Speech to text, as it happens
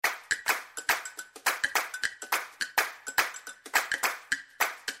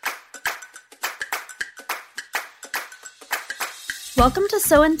Welcome to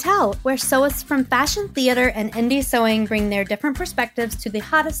Sew and Tell, where sewists from fashion, theater, and indie sewing bring their different perspectives to the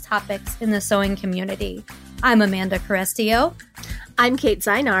hottest topics in the sewing community. I'm Amanda Carestio. I'm Kate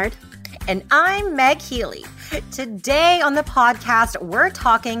Zeinard. And I'm Meg Healy. Today on the podcast, we're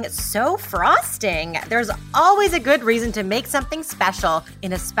talking sew frosting. There's always a good reason to make something special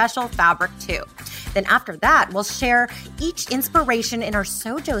in a special fabric too. Then after that, we'll share each inspiration in our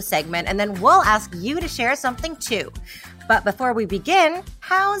Sojo segment, and then we'll ask you to share something too. But before we begin,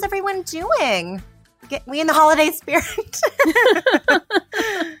 how's everyone doing? Get me in the holiday spirit.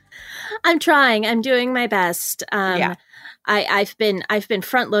 I'm trying. I'm doing my best. Yeah. I've been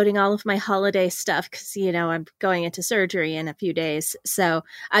front loading all of my holiday stuff because, I'm going into surgery in a few days. So,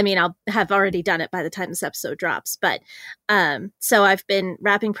 I'll have already done it by the time this episode drops. But so I've been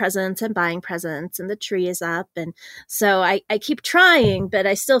wrapping presents and buying presents, and the tree is up. And so I keep trying, but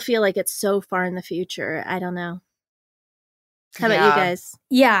I still feel like it's so far in the future. I don't know. How about you guys?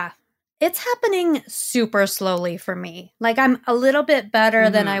 Yeah, it's happening super slowly for me. Like, I'm a little bit better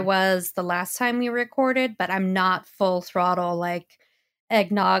than I was the last time we recorded, but I'm not full throttle like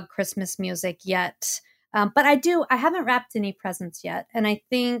eggnog Christmas music yet. But I haven't wrapped any presents yet. And I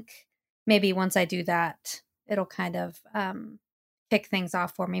think maybe once I do that, it'll kind of kick things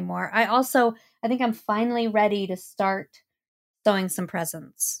off for me more. I think I'm finally ready to start sewing some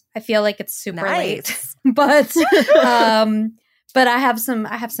presents. I feel like it's super late, but I have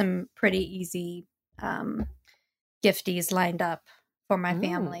some pretty easy gifties lined up for my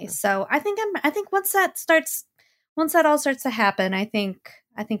family. So I think once that all starts to happen, I think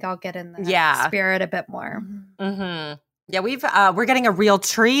I'll get in the spirit a bit more. Mm-hmm. Yeah, we're getting a real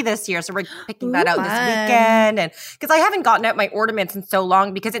tree this year, so we're picking that out this weekend, and because I haven't gotten out my ornaments in so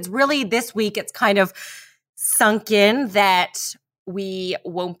long, because it's really this week it's kind of sunk in that we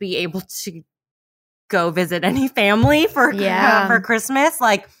won't be able to go visit any family for Christmas,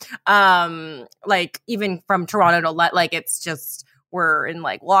 like even from Toronto to it's just we're in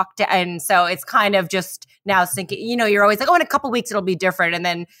lockdown, and so it's kind of just now thinking, you're always like, oh, in a couple weeks it'll be different, and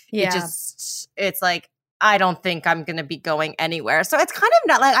then it's like I don't think I'm gonna be going anywhere. So it's kind of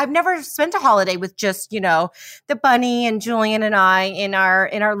not like I've never spent a holiday with just the bunny and Julian and I in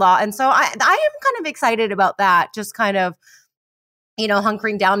our law, and so I am kind of excited about that. Just kind of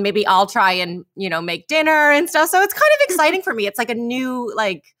hunkering down. Maybe I'll try and make dinner and stuff. So it's kind of exciting for me. It's like a new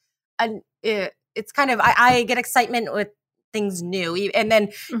it's kind of I get excitement with things new, and then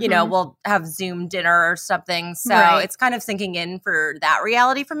we'll have Zoom dinner or something. So it's kind of sinking in for that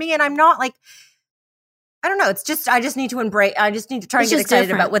reality for me, and I'm not I don't know. It's just I just need to embrace. I just need to try and get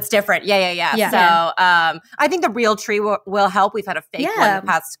excited about what's different. Yeah. So I think the real tree will help. We've had a fake one the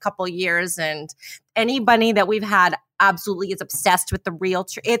past couple years, and any bunny that we've had absolutely is obsessed with the real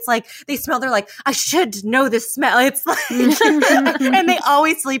tree. It's like they smell. They're like, I should know this smell. It's like, and they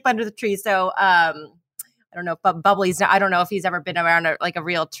always sleep under the tree. So I don't know, but Bubbly's. I don't know if he's ever been around a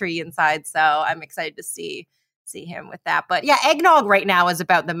real tree inside. So I'm excited to see him with that. But yeah, eggnog right now is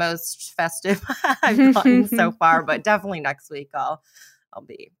about the most festive I've gotten so far, but definitely next week I'll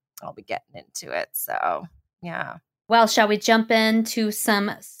be getting into it. So yeah. Well, shall we jump into some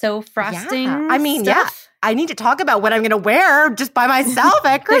sew frosting stuff? I need to talk about what I'm going to wear just by myself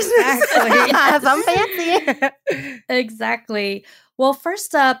at Christmas. Exactly. I'm fancy. Exactly. Well,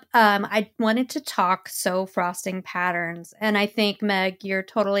 first up, I wanted to talk sew frosting patterns. And I think, Meg, you're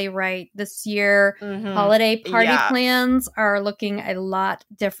totally right. This year, holiday party plans are looking a lot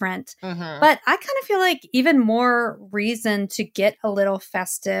different. But I kind of feel like even more reason to get a little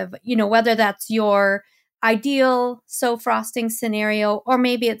festive, whether that's your ideal sew frosting scenario, or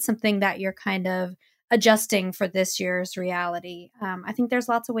maybe it's something that you're kind of adjusting for this year's reality. I think there's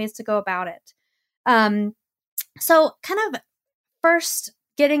lots of ways to go about it. So kind of first,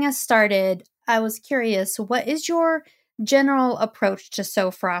 getting us started, I was curious, what is your general approach to sew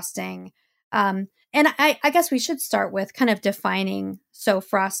frosting? And I guess we should start with kind of defining sew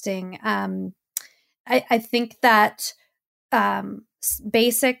frosting. I think that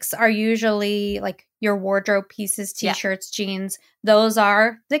basics are usually like your wardrobe pieces, t-shirts, jeans. Those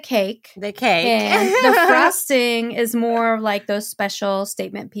are the cake. The cake. And the frosting is more like those special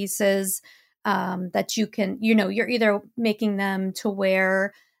statement pieces that you can, you're either making them to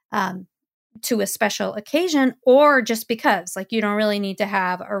wear to a special occasion or just because, you don't really need to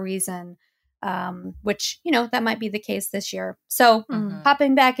have a reason, which, that might be the case this year. So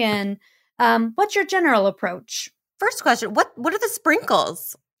hopping back in, what's your general approach? First question, what are the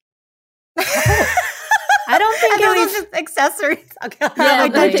sprinkles? I don't think those are accessories. Okay. Yeah,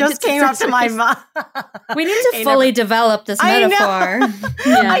 that just came up to my mind. We need to fully develop this metaphor.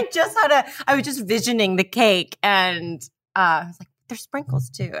 I was just visioning the cake, and I was like, there's sprinkles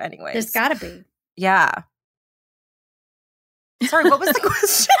too. Anyways, there's got to be. Yeah. Sorry, what was the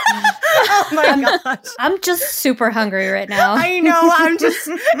question? Oh my gosh. I'm just super hungry right now. I know.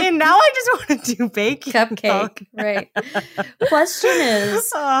 And now I just want to do baking. Cupcake. Right. Question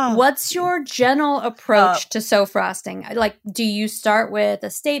is, what's your general approach to sew frosting? Like, do you start with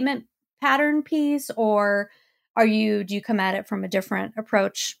a statement pattern piece, or do you come at it from a different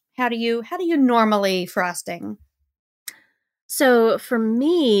approach? How do you normally frosting? So for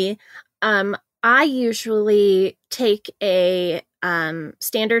me, I usually take a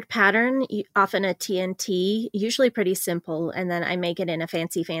standard pattern, often a TNT, usually pretty simple, and then I make it in a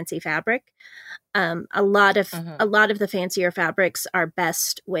fancy fabric. A lot of the fancier fabrics are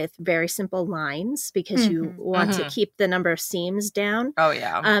best with very simple lines because you want to keep the number of seams down. Oh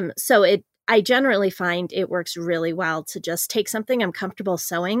yeah. I generally find it works really well to just take something I'm comfortable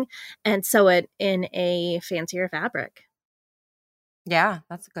sewing and sew it in a fancier fabric. Yeah,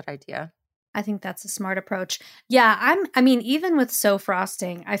 that's a good idea. I think that's a smart approach. Yeah, even with sew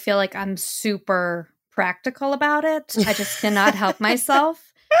frosting, I feel like I'm super practical about it. I just cannot help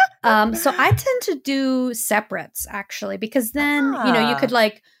myself. So I tend to do separates actually, because then, you could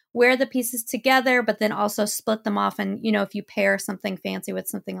like wear the pieces together, but then also split them off. And, if you pair something fancy with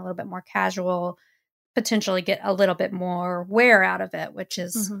something a little bit more casual, potentially get a little bit more wear out of it, which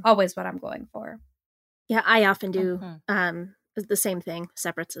is always what I'm going for. Yeah, I often do the same thing,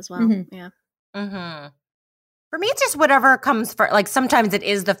 separates as well. Yeah. For me, it's just whatever comes first. Like sometimes it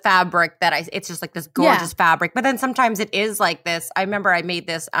is the fabric it's just like this gorgeous fabric, but then sometimes it is like this. I remember I made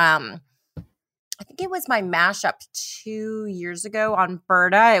this, I think it was my mashup 2 years ago on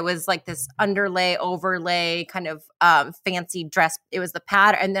Burda. It was like this underlay, overlay kind of fancy dress. It was the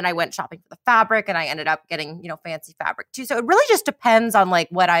pattern. And then I went shopping for the fabric and I ended up getting, fancy fabric too. So it really just depends on like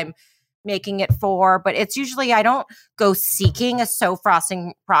what I'm making it for. But it's usually, I don't go seeking a sew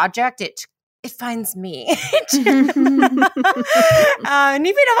frosting project. It finds me. And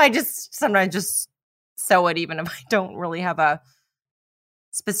even if I sometimes just sew it, even if I don't really have a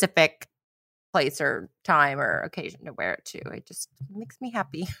specific place or time or occasion to wear it to, it just makes me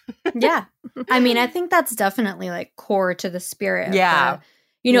happy. Yeah. I think that's definitely like core to the spirit. Yeah.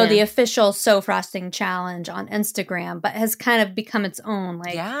 Of the official sew frosting challenge on Instagram, but has kind of become its own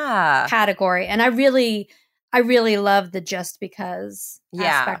like category. And I really love the just because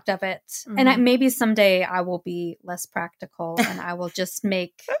aspect of it. And maybe someday I will be less practical and I will just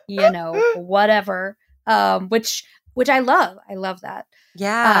make, whatever, which I love. I love that.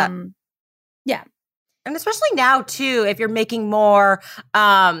 Yeah. Yeah. And especially now too, if you're making more,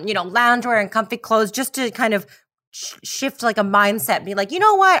 loungewear and comfy clothes, just to kind of shift like a mindset and be like, you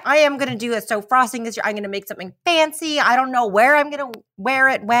know what? I am going to do this. So frosting this year, I'm going to make something fancy. I don't know where I'm going to wear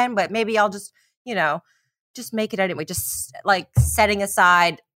it when, but maybe I'll just, just make it anyway. Just like setting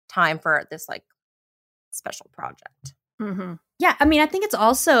aside time for this like special project. Yeah. I think it's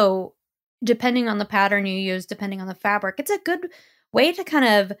also depending on the pattern you use, depending on the fabric, it's a good way to kind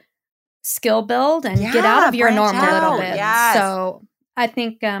of skill build and get out of your norm a little bit. Yes. So I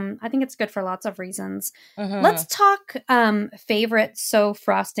think it's good for lots of reasons. Let's talk favorite sew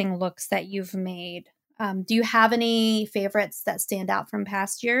frosting looks that you've made. Do you have any favorites that stand out from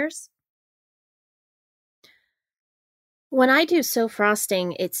past years? When I do sew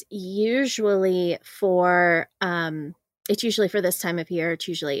frosting, it's usually for this time of year. It's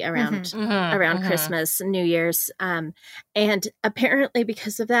usually around Christmas, New Year's, and apparently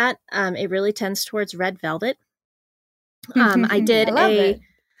because of that, it really tends towards red velvet. I did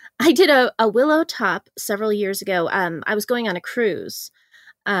a willow top several years ago. I was going on a cruise,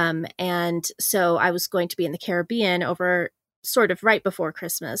 and so I was going to be in the Caribbean over sort of right before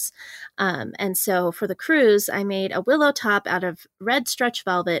Christmas. And so for the cruise, I made a willow top out of red stretch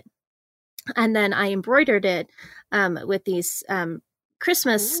velvet. And then I embroidered it with these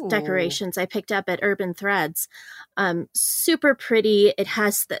Christmas decorations I picked up at Urban Threads. Super pretty. It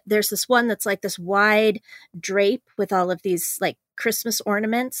has, there's this one that's like this wide drape with all of these like Christmas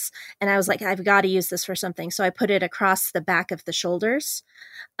ornaments. And I was like, I've got to use this for something. So I put it across the back of the shoulders.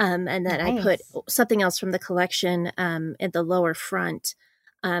 And then I put something else from the collection in the lower front.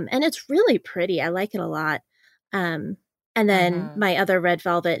 And it's really pretty. I like it a lot. And then my other red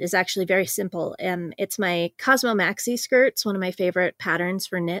velvet is actually very simple. It's my Cosmo Maxi skirt. It's one of my favorite patterns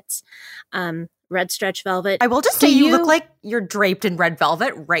for knits. Red stretch velvet. I will just say you look like you're draped in red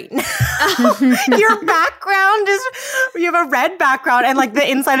velvet right now. Your background you have a red background and like the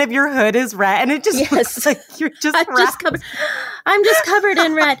inside of your hood is red. And it just looks like you're just I'm just covered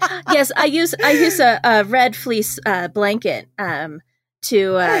in red. Yes, I use a red fleece blanket.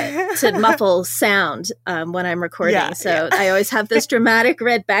 to muffle sound when I'm recording. So I always have this dramatic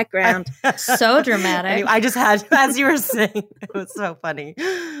red background. So dramatic. Anyway, I just had, as you were saying, it was so funny.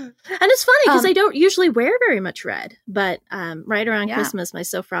 And it's funny because I don't usually wear very much red, but right around Christmas, my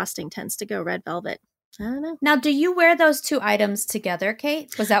So Frosting tends to go red velvet. I don't know. Now, do you wear those two items together,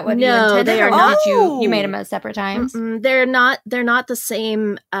 Kate? Was that what you intended? They are or not. Did you made them at separate times? They're not the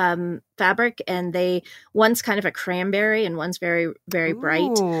same fabric, and one's kind of a cranberry and one's very, very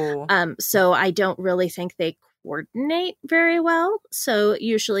bright. So I don't really think they coordinate very well. So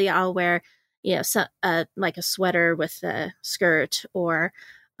usually I'll wear, like a sweater with a skirt, or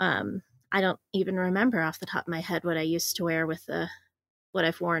I don't even remember off the top of my head what I used to wear with what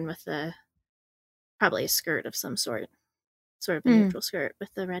I've worn with the. Probably a skirt of some sort of a neutral skirt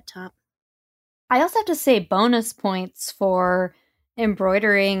with the red top. I also have to say bonus points for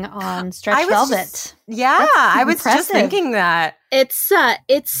embroidering on stretch velvet. I was just thinking that. It's a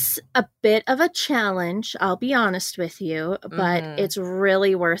bit of a challenge, I'll be honest with you, but it's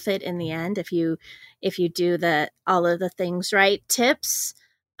really worth it in the end if you do all of the things right. Tips: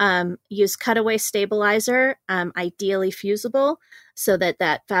 use cutaway stabilizer, ideally fusible, so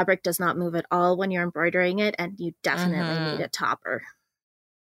that fabric does not move at all when you're embroidering it, and you definitely need a topper.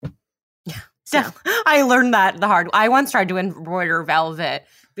 Yeah, I learned that the hard way. I once tried to embroider velvet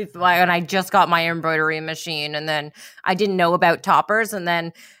when I just got my embroidery machine, and then I didn't know about toppers,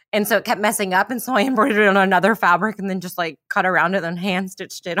 and so it kept messing up, and so I embroidered it on another fabric and then just like cut around it and hand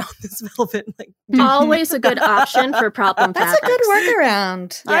stitched it on this velvet. Like, always a good option for problem fabrics. That's a good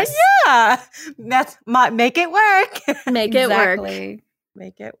workaround. Yes. Make it work. Make it work.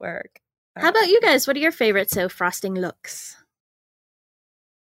 Make it work. How about you guys? What are your favorite So Frosting looks?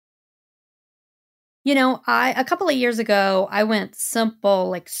 A couple of years ago, I went simple,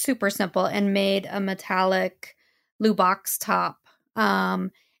 like super simple, and made a metallic Lubox top.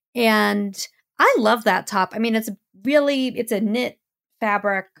 And I love that top. I mean, it's a knit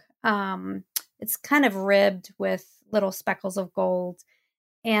fabric. It's kind of ribbed with little speckles of gold.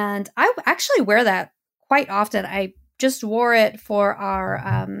 And I actually wear that quite often. I just wore it for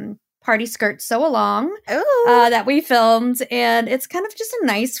our party skirt Sew Along that we filmed. And it's kind of just a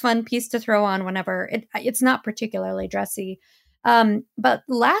nice, fun piece to throw on whenever. It's not particularly dressy. But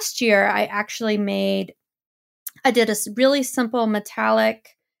last year, I did a really simple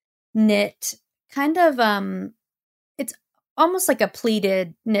metallic knit, kind of, it's almost like a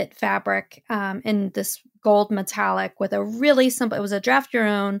pleated knit fabric in this gold metallic with a really simple, it was a draft your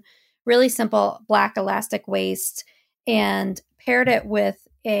own, really simple black elastic waist, and paired it with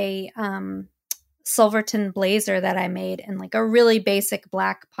a Silverton blazer that I made in like a really basic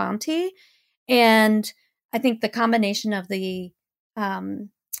black ponte. And I think the combination of the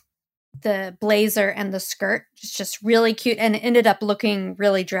blazer and the skirt is just really cute, and it ended up looking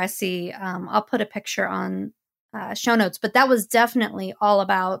really dressy. I'll put a picture on show notes, but that was definitely all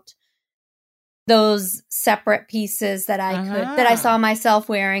about those separate pieces that I saw myself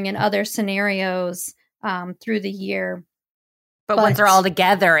wearing in other scenarios through the year. But once they're all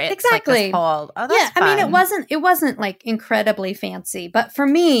together, it's exactly like this whole, that's fun. I mean, it wasn't like incredibly fancy, but for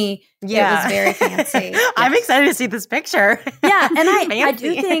me, it was very fancy. I'm excited to see this picture. Yeah, and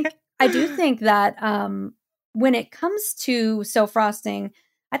I do think that when it comes to So Frosting,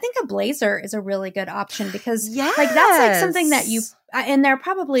 I think a blazer is a really good option because like that's like something that and there are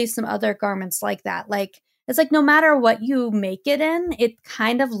probably some other garments like that. Like it's like no matter what you make it in, it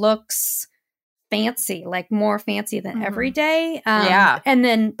kind of looks fancy, like more fancy than every day. And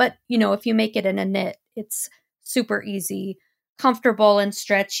then, but if you make it in a knit, it's super easy, comfortable and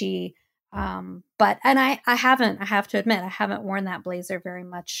stretchy. I have to admit, I haven't worn that blazer very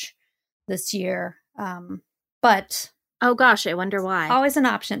much this year. But oh gosh, I wonder why. Always an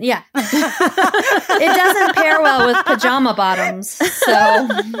option. Yeah. It doesn't pair well with pajama bottoms. So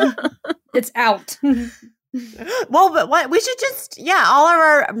it's out. Well, but what we should just all of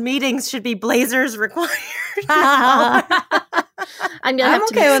our meetings should be blazers required. I'm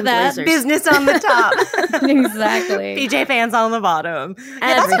okay with that. Blazers. Business on the top. Exactly. PJ fans on the bottom.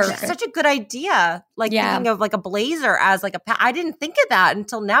 That's such a good idea. Like thinking of like a blazer as like I didn't think of that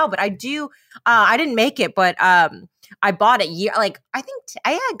until now, but I do. I didn't make it, but I bought it I think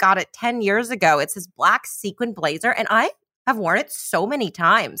I got it 10 years ago. It's this black sequin blazer, and I have worn it so many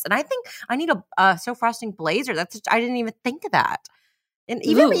times, and I think I need a So Frosting blazer. I didn't even think of that. And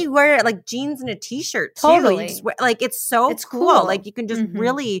even when you wear it like jeans and a t-shirt too, totally. You just wear, like it's cool. Like you can just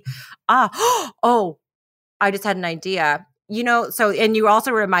really. I just had an idea. And you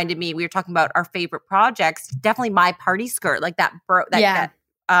also reminded me. We were talking about our favorite projects. Definitely my party skirt, like that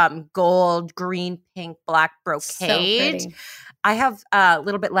gold, green, pink, black brocade. So I have a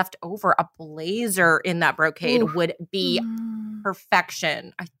little bit left over. A blazer in that brocade would be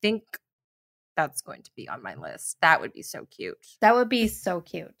perfection. I think that's going to be on my list. That would be so cute. That would be so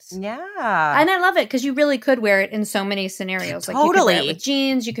cute. Yeah. And I love it because you really could wear it in so many scenarios. Totally. Like you could wear it with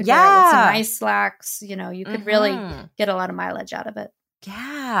jeans. You could wear it with some nice slacks. You know, you could really get a lot of mileage out of it.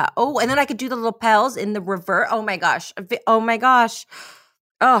 Yeah. Oh, and then I could do the lapels in the reverse. Oh, my gosh. Oh, my gosh.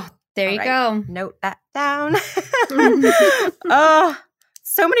 Oh, there you go. Note that down. Oh,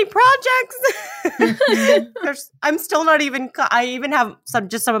 so many projects. I'm still not even. I even have some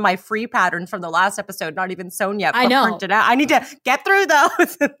of my free patterns from the last episode, not even sewn yet. I know. Printed out. I need to get through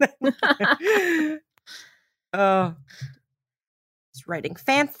those. Oh, just writing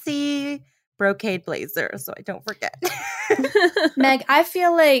fancy brocade blazer, so I don't forget. Meg, I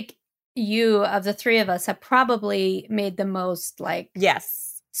feel like you of the three of us have probably made the most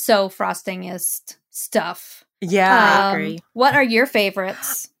so frostingest stuff. Yeah, I agree. What are your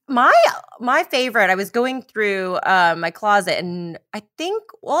favorites? My favorite, I was going through my closet and I think,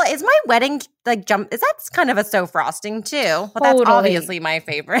 is my wedding jump, that's kind of a so frosting too. Well, that's obviously my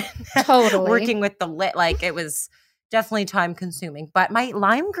favorite. Totally. Working with the lit, it was definitely time consuming. But my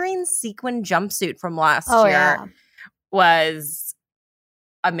lime green sequin jumpsuit from last year was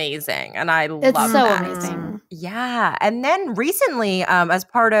amazing, and I love so that. Amazing. Yeah, and then recently, as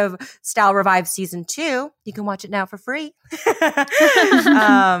part of Style Revive Season 2, you can watch it now for free.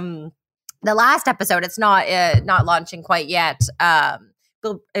 The last episode, it's not launching quite yet.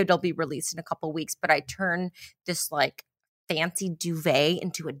 It'll be released in a couple weeks, but I turn this fancy duvet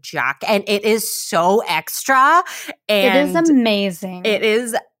into a jacket, and it is so extra. And it is amazing. It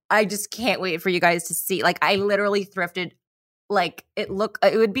is. I just can't wait for you guys to see. I literally thrifted. It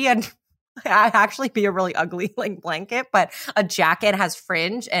would be actually be a really ugly blanket, but a jacket has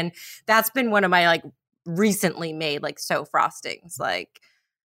fringe, and that's been one of my recently made so frostings.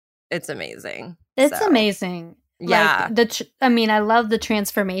 It's amazing. It's amazing. Yeah. I love the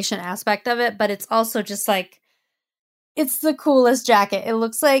transformation aspect of it, but it's also just it's the coolest jacket. It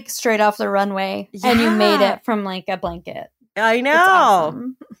looks like straight off the runway, and you made it from a blanket. I know. It's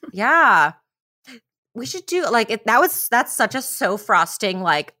awesome. Yeah. We should do that's such a so frosting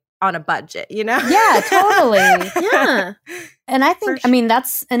on a budget, you know? Yeah, totally. Yeah. And I think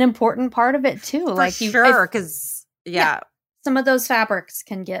that's an important part of it too. Sure, because some of those fabrics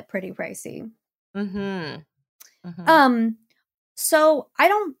can get pretty pricey. So I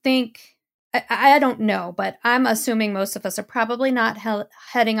don't think I don't know, but I'm assuming most of us are probably not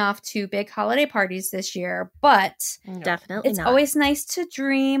heading off to big holiday parties this year, but definitely it's always nice to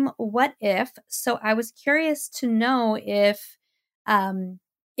dream what if. So I was curious to know if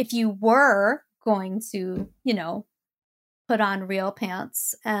you were going to, put on real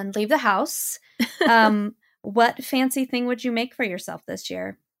pants and leave the house, what fancy thing would you make for yourself this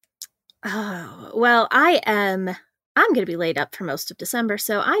year? Oh, well, I'm going to be laid up for most of December,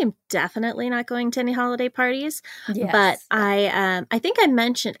 so I am definitely not going to any holiday parties. Yes. But I think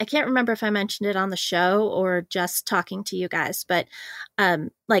I can't remember if I mentioned it on the show or just talking to you guys, but a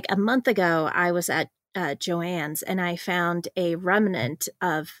month ago, I was at Joann's and I found a remnant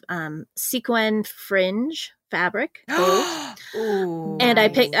of sequin fringe fabric. Ooh, and I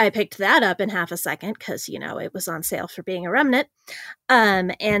picked that up in half a second because it was on sale for being a remnant.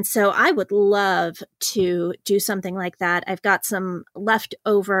 And so I would love to do something like that. I've got some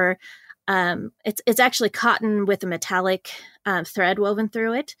leftover. It's actually cotton with a metallic thread woven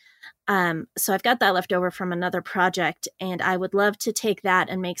through it. So I've got that left over from another project, and I would love to take that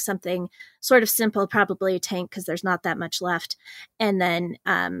and make something sort of simple, probably a tank because there's not that much left, and then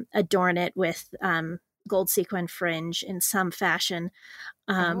adorn it with gold sequin fringe in some fashion.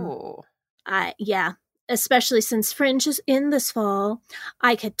 Especially since fringe is in this fall,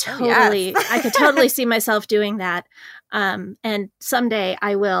 I could totally see myself doing that. And someday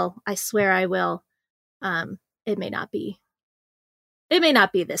I will. I swear I will. It may not be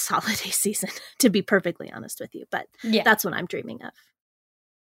this holiday season, to be perfectly honest with you, but that's what I'm dreaming of.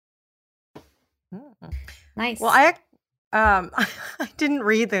 Nice. Well, I didn't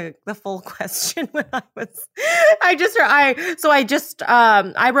read the full question when I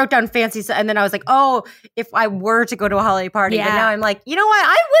wrote down fancy, and then I was like, oh, if I were to go to a holiday party, but now I'm like, you know what?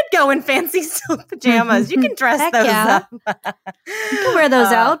 I would go in fancy silk pajamas. You can dress those up. You can wear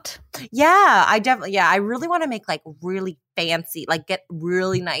those out. Yeah, I really want to make really fancy, get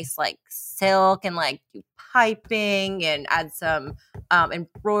really nice silk and do piping and add some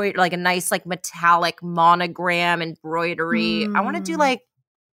embroidery, a nice metallic monogram embroidery. I want to do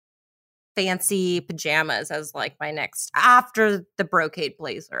fancy pajamas as like my next after the brocade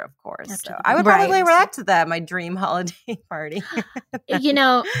blazer, of course. So I would probably wear that to my dream holiday party.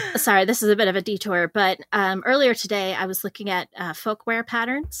 Sorry, this is a bit of a detour, but earlier today I was looking at folkwear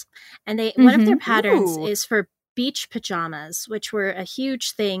patterns, and one of their patterns is for beach pajamas, which were a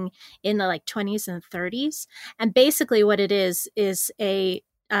huge thing in the like 20s and 30s. And basically what it is a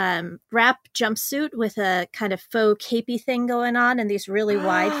wrap jumpsuit with a kind of faux capey thing going on and these really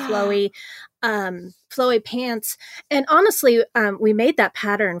wide flowy pants. And honestly, we made that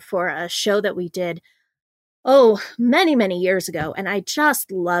pattern for a show that we did many, many years ago. And I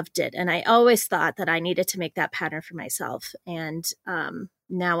just loved it. And I always thought that I needed to make that pattern for myself. And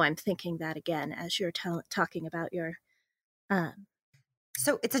now I'm thinking that again as you're talking about your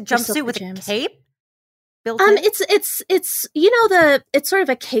so it's a jumpsuit with a cape? It's it's sort of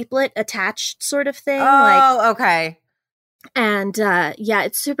a capelet attached sort of thing. Okay. And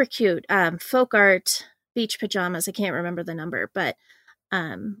it's super cute. Folk art beach pajamas. I can't remember the number, but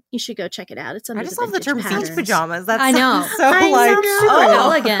you should go check it out. It's I just love the term beach pajamas. That's I know. Super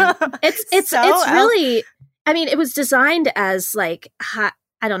elegant. It's really. I mean, it was designed as like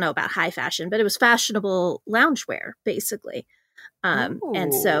I don't know about high fashion, but it was fashionable loungewear basically.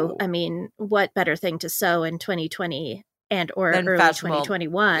 And so, I mean, what better thing to sew in 2020 or early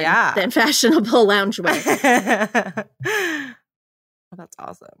 2021 than fashionable loungewear? That's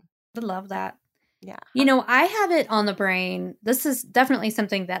awesome. I love that. Yeah. I have it on the brain. This is definitely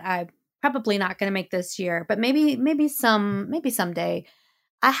something that I'm probably not going to make this year, but maybe someday.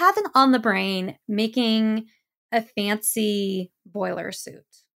 I have it on the brain making a fancy boiler suit.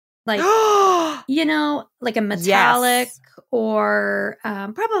 Like, like a metallic or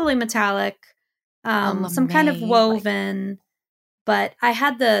probably metallic, some kind of woven. But I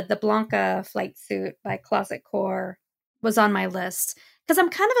had the Blanca flight suit by Closet Core was on my list because I'm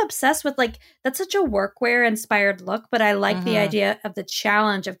kind of obsessed with that's such a workwear inspired look, but I like the idea of the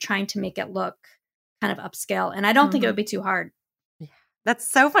challenge of trying to make it look kind of upscale. And I don't think it would be too hard. That's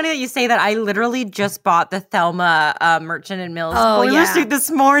so funny that you say that. I literally just bought the Thelma Merchant and Mills boiler suit this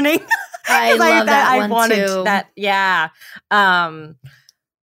morning. I love that one wanted too. That, yeah. I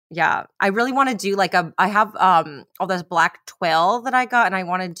really want to do I have all this black twill that I got, and I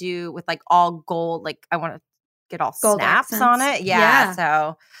want to do with all gold. I want to get all gold snaps accents on it. Yeah.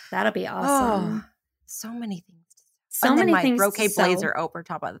 So that'll be awesome. So many things. So many things. My brocade blazer over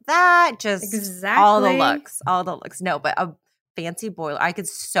top of that. Just all the looks. No, but a fancy boiler. I could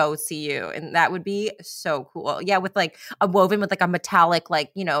so see you, and that would be so cool. Yeah, with a woven with a metallic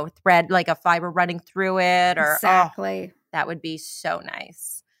thread, a fiber running through it, or exactly. That would be so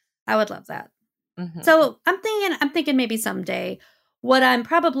nice. I would love that. So I'm thinking maybe someday. What I'm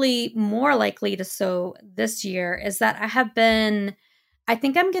probably more likely to sew this year is that I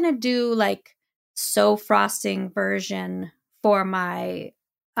think I'm gonna do sew frosting version for my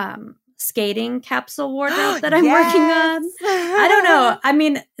skating capsule wardrobe that I'm working on. I don't know. I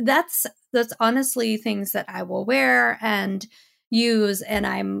mean, that's honestly things that I will wear and use. And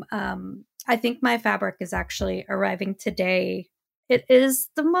I think my fabric is actually arriving today. It is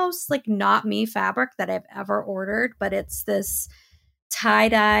the most not me fabric that I've ever ordered, but it's this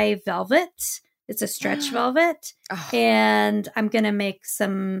tie-dye velvet. It's a stretch velvet. And I'm going to make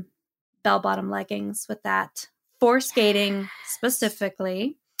some bell-bottom leggings with that for skating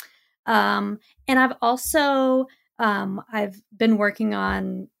specifically. And I've also, I've been working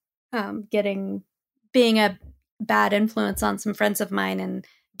on, being a bad influence on some friends of mine and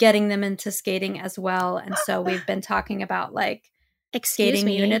getting them into skating as well. And so we've been talking about skating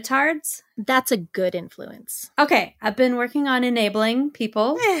unitards. That's a good influence. Okay. I've been working on enabling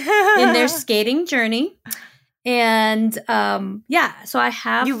people in their skating journey. And so I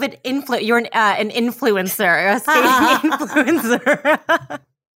have. You're an influencer, a skating influencer.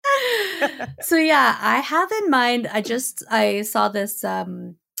 So I have in mind, I saw this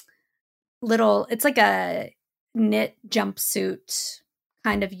it's like a knit jumpsuit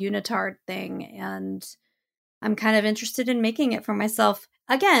kind of unitard thing, and I'm kind of interested in making it for myself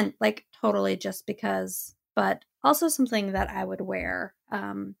again, totally just because, but also something that I would wear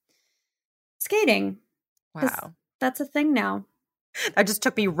skating. Wow, that's a thing now. That just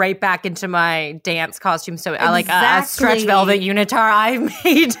took me right back into my dance costume. So I like a stretch velvet unitar. I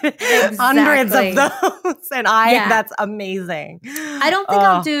made hundreds of those, and that's amazing. I don't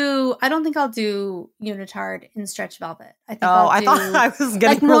think I'll do unitard in stretch velvet. I think I thought I was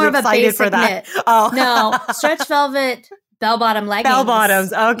getting more really of a excited basic for that. Knit. No, stretch velvet, bell bottom leggings. Bell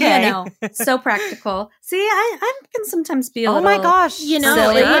bottoms, okay. So practical. See, I can sometimes be a little. Oh my gosh,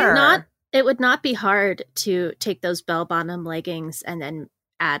 silly. It would not be hard to take those bell-bottom leggings and then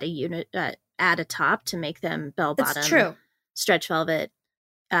add a unit, add a top to make them bell bottom. It's true. Stretch velvet,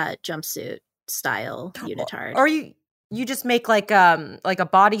 jumpsuit style unitard. Or you just make like a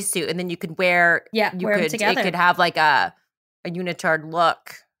bodysuit, and then you could wear wear them together. It could have like a unitard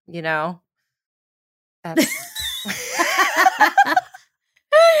look, you know.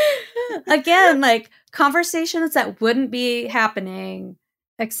 Again, like conversations that wouldn't be happening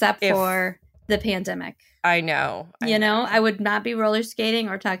except for the pandemic. I know. You know, I would not be roller skating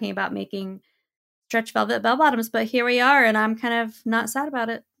or talking about making stretch velvet bell bottoms, but here we are, and I'm kind of not sad about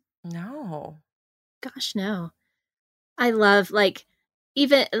it. No. Gosh, no. I love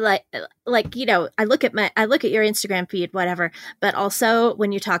even you know, I look at your Instagram feed, whatever, but also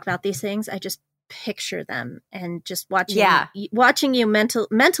when you talk about these things, I just picture them and just watching you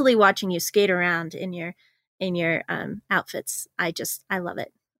mentally watching you skate around in your outfits. I love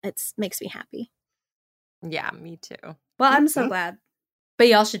it. It makes me happy. Yeah, me too. Well, I'm so glad. But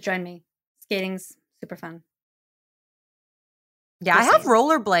y'all should join me. Skating's super fun. Yeah, I have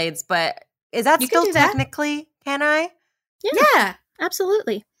rollerblades, but is that still technically? Can I? Yeah,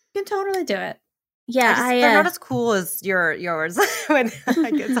 absolutely. You can totally do it. Yeah, they're not as cool as yours. Well,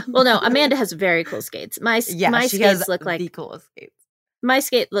 no, Amanda has very cool skates. My skates look like the coolest skates. My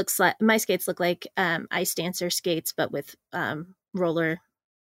skates look like ice dancer skates, but with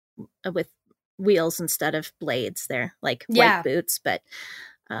with wheels instead of blades. They're like white boots, but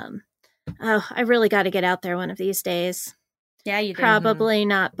I really got to get out there one of these days. Yeah, you do. Probably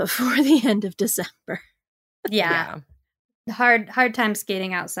not before the end of December. Yeah. Hard time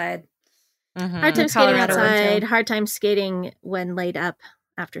skating outside. Mm-hmm. Hard time skating outside. Hard time skating when laid up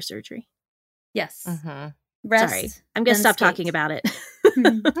after surgery. Yes. Mm-hmm. Sorry, I'm going to stop talking about it.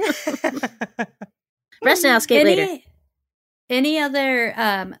 Rest now, skate later. Any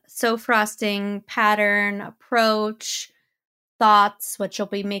other frosting pattern, approach, thoughts, what you'll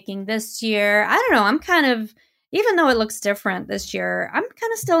be making this year? I don't know. I'm kind of, even though it looks different this year, I'm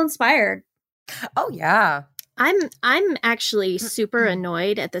kind of still inspired. Oh, yeah. I'm actually super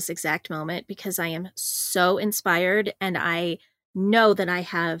annoyed at this exact moment because I am so inspired and I know that I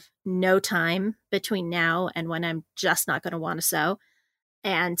have no time between now and when I'm just not going to want to sew.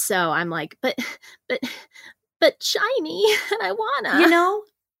 And so I'm like, but shiny and I wanna. You know,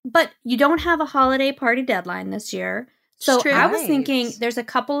 but you don't have a holiday party deadline this year. So I was thinking there's a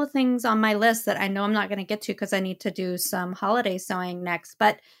couple of things on my list that I know I'm not going to get to because I need to do some holiday sewing next.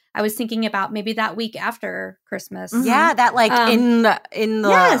 But I was thinking about maybe that week after Christmas. Mm-hmm. Yeah, that like in the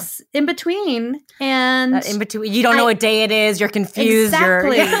yes, in between. And in between, you don't know what day it is. You're confused.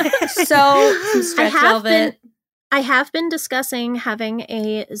 Exactly. So some stretch velvet. I have been discussing having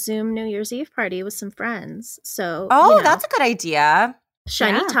a Zoom New Year's Eve party with some friends. So that's a good idea.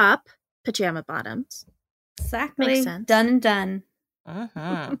 Shiny top, pajama bottoms. Exactly. Makes sense. Done and done.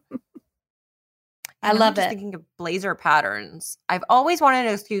 Mm-hmm. I love it. Thinking of blazer patterns. I've always wanted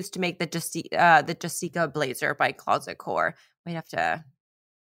an excuse to make the Jessica blazer by Closet Core. Might have to.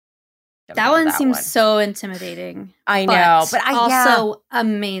 That one seems so intimidating. I know, but also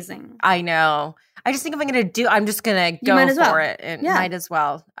amazing. I know. I just think if I'm going to do, I'm just going to go for it, and might as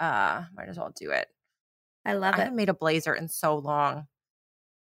well do it. I love it. I haven't made a blazer in so long.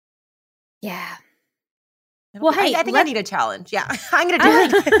 Yeah. Well, hey, I think I need a challenge. Yeah, I'm going to do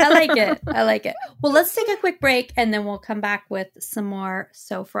it. I like it. Well, let's take a quick break, and then we'll come back with some more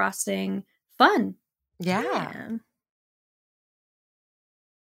Sew Frosting fun. Yeah.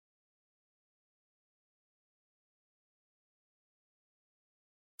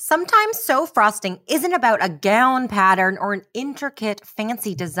 Sometimes Sew Frosting isn't about a gown pattern or an intricate,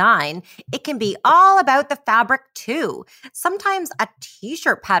 fancy design. It can be all about the fabric, too. Sometimes a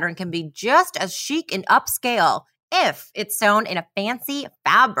t-shirt pattern can be just as chic and upscale if it's sewn in a fancy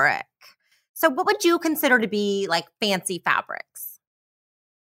fabric. So what would you consider to be like fancy fabrics?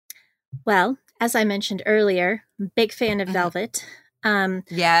 Well, as I mentioned earlier, big fan of velvet.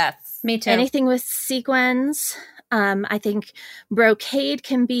 Yes. Me too. Anything with sequins. I think brocade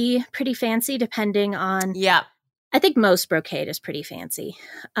can be pretty fancy depending on... Yeah. I think most brocade is pretty fancy.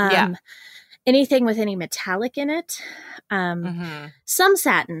 Anything with any metallic in it. Some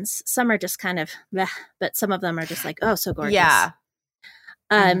satins. Some are just kind of... bleh, but some of them are just like, oh, so gorgeous. Yeah.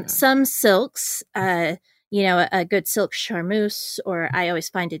 Some silks, a good silk charmeuse, or I always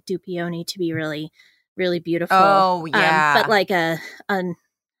find a dupioni to be really, really beautiful. Oh, yeah. But like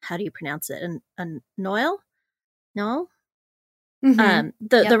how do you pronounce it? A noil? No.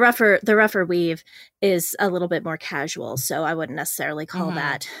 The rougher weave is a little bit more casual, so I wouldn't necessarily call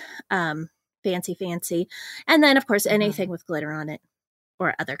that fancy. And then of course anything with glitter on it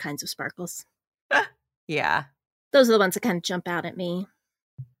or other kinds of sparkles. Yeah. Those are the ones that kind of jump out at me.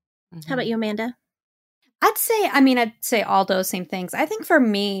 How about you, Amanda? I'd say all those same things. I think for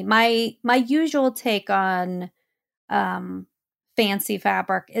me, my usual take on fancy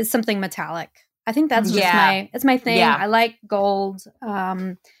fabric is something metallic. I think that's just my thing. Yeah. I like gold,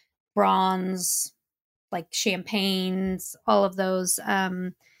 bronze, like champagnes, all of those,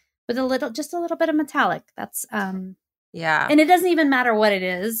 with a little bit of metallic. That's and it doesn't even matter what it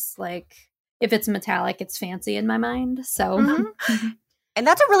is. Like if it's metallic, it's fancy in my mind. So. Mm-hmm. And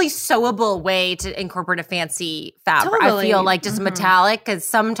that's a really sewable way to incorporate a fancy fabric. Totally. I feel like just metallic, because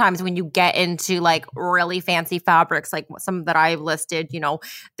sometimes when you get into like really fancy fabrics, like some that I've listed, you know,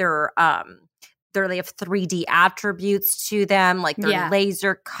 they have 3D attributes to them, like they're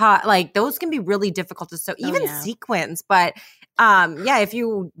laser cut. Like those can be really difficult to sew, even sequins. But if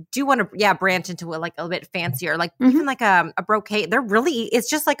you do want to branch into it like a little bit fancier, like even like a brocade, it's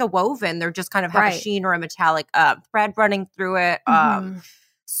just like a woven. They're just kind of have a sheen or a metallic thread running through it.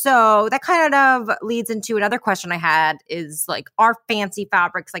 So that kind of leads into another question I had is like, are fancy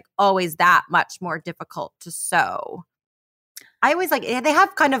fabrics like always that much more difficult to sew? I always like, they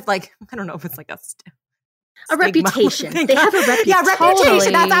have kind of like, I don't know if it's like a reputation. They have a reputation. Yeah,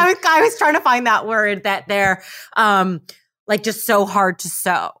 reputation. That's I was trying to find that word, that they're like just so hard to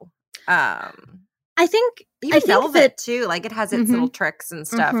sew. I think velvet too. Like it has its little tricks and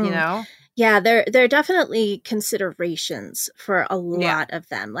stuff, you know? Yeah, there are definitely considerations for a lot of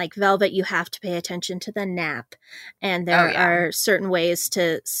them. Like velvet, you have to pay attention to the nap, and there are certain ways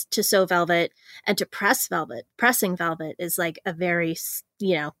to sew velvet and to press velvet. Pressing velvet is like a very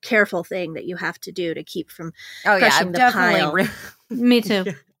careful thing that you have to do to keep from crushing the pile. Me too.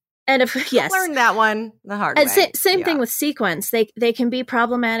 And learned that one the hard way. Same thing with sequins. They can be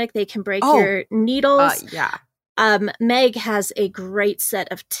problematic. They can break your needles. Meg has a great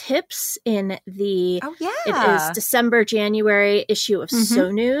set of tips in it is December, January issue of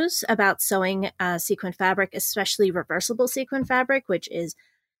Sew News about sewing sequin fabric, especially reversible sequin fabric, which is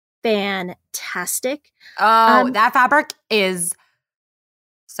fantastic. That fabric is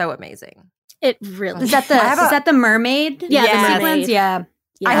so amazing. It really is. Is that the mermaid? Yeah, the sequins. Yeah.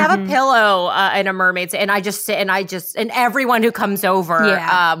 I have a pillow and a mermaid, and I just sit and everyone who comes over,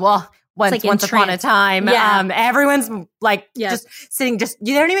 once upon a time, everyone's like just sitting,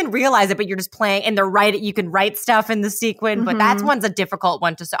 you don't even realize it, but you're just playing, and you can write stuff in the sequin, but that one's a difficult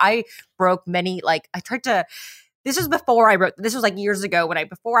one to sew. I broke many, this was before I wrote, this was like years ago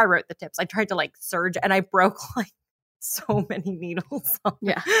before I wrote the tips, I tried to like serge, and I broke like so many needles.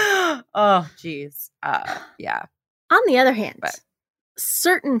 Oh, geez. On the other hand,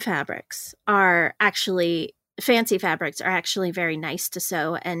 certain fabrics are actually fancy fabrics are actually very nice to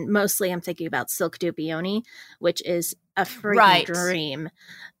sew, and mostly I'm thinking about Silk Dupioni, which is a freaking dream.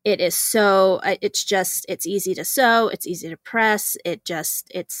 It is it's easy to sew, it's easy to press,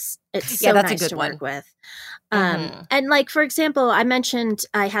 it's so that's nice a good to one. work with. And like, for example, I mentioned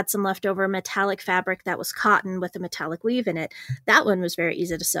I had some leftover metallic fabric that was cotton with a metallic weave in it. That one was very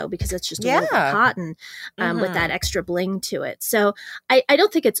easy to sew because it's just a little bit cotton with that extra bling to it. So I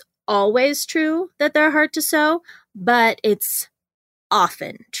don't think it's always true that they're hard to sew, but it's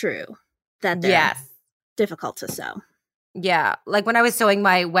often true that they're difficult to sew. Yeah, like when I was sewing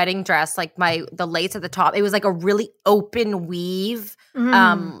my wedding dress, like the lace at the top, it was like a really open weave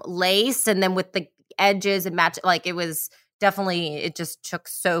lace, and then with the edges and match, like it was definitely, it just took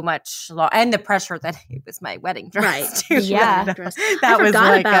so much long, and the pressure that it was my wedding dress too. Yeah, that was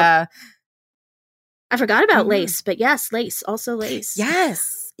like I forgot about lace, but yes, lace, also lace.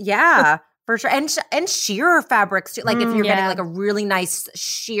 Yes, yeah. For sure. And sheer fabrics too. Like if you're getting like a really nice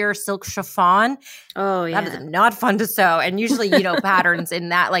sheer silk chiffon. Oh yeah. That is not fun to sew. And usually, patterns in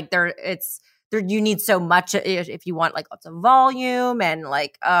that, like you need so much if you want like lots of volume, and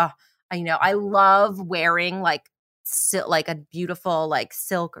like I love wearing like a beautiful like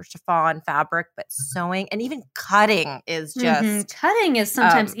silk or chiffon fabric, but sewing and even cutting is just cutting is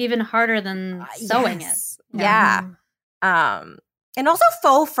sometimes even harder than sewing it. Yeah. And also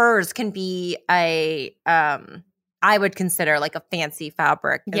faux furs can be I would consider like a fancy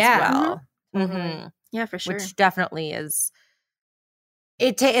fabric as well. Yeah, for sure. Which definitely is,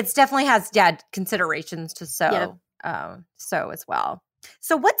 it definitely has considerations to sew as well.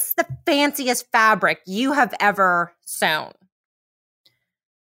 So what's the fanciest fabric you have ever sewn?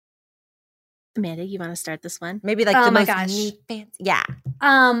 Amanda, you want to start this one? Maybe like the most neat fancy. Yeah.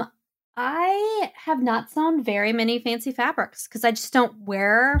 I have not sewn very many fancy fabrics because I just don't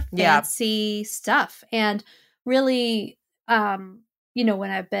wear fancy stuff. And really, when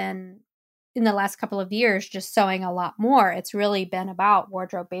I've been in the last couple of years just sewing a lot more, it's really been about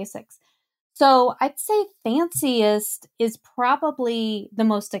wardrobe basics. So I'd say fanciest is probably the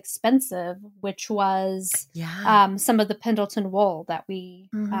most expensive, which was some of the Pendleton wool that we.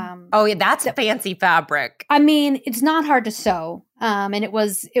 Oh yeah, that's fancy fabric. I mean, it's not hard to sew, and it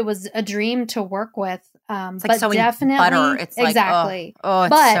was a dream to work with. It's like sewing definitely butter. It's exactly.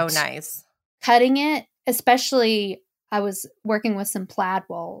 Like, it's so nice. Cutting it, especially, I was working with some plaid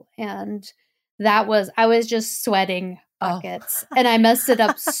wool, and I was just sweating buckets, and I messed it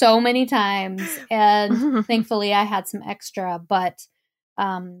up so many times, and thankfully I had some extra, but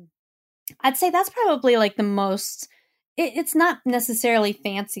I'd say that's probably like the most, it's not necessarily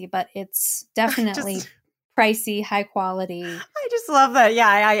fancy, but it's definitely pricey, high quality. I just love that.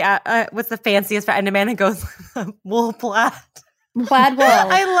 Yeah, what's the fanciest? And Amanda goes, wool plaid. Plaid wool.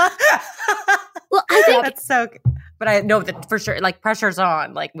 I love. Well, I think that's so good. But I know that for sure, like pressure's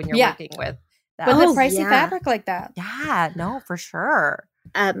on, like when you're working with that. With a pricey fabric like that. Yeah, no, for sure.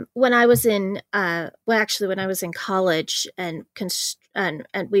 When I was in, when I was in college and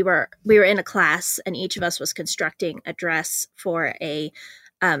we were in a class, and each of us was constructing a dress for a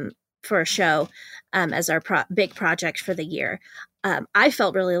show as our big project for the year. I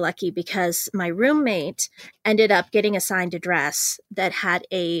felt really lucky because my roommate ended up getting assigned a dress that had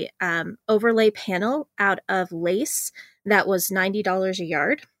a overlay panel out of lace that was $90 a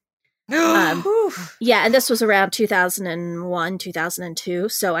yard. Yeah, and this was around 2001, 2002.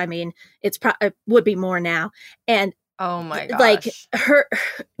 So I mean, it would be more now. And oh my gosh, like her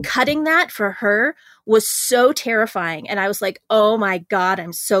cutting that for her was so terrifying, and I was like, oh my God,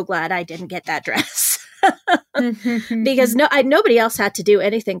 I'm so glad I didn't get that dress. Because nobody else had to do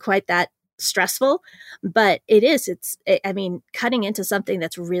anything quite that stressful, but I mean, cutting into something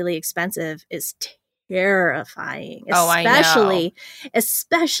that's really expensive is terrifying,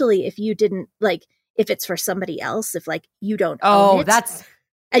 especially if you didn't like, if it's for somebody else, if like you don't own it. That's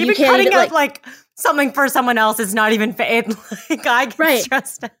and even cutting up like something for someone else is not even like I get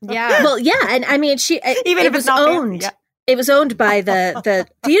stressed out. Yeah. Well, yeah, and I mean, even if it's not owned. It was owned by the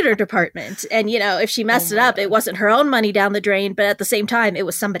theater department. And, you know, if she messed it up, it wasn't her own money down the drain, but at the same time, it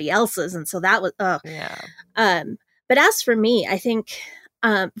was somebody else's. And so that was, but as for me, I think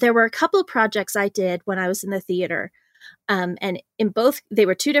there were a couple of projects I did when I was in the theater. And in both, they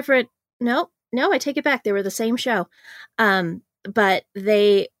were two different, no, I take it back. They were the same show. But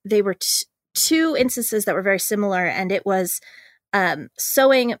they were two instances that were very similar. And it was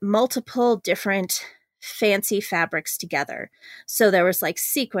sewing multiple different fancy fabrics together. So there was like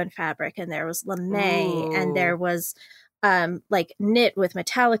sequin fabric, and there was lame, and there was like knit with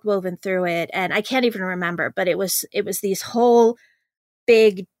metallic woven through it, and I can't even remember, but it was these whole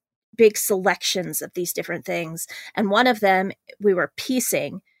big selections of these different things. And one of them we were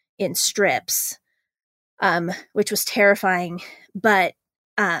piecing in strips, which was terrifying, but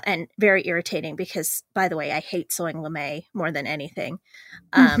and very irritating because, by the way, I hate sewing lame more than anything,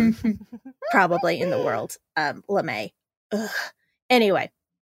 probably in the world. Lame. Ugh. Anyway,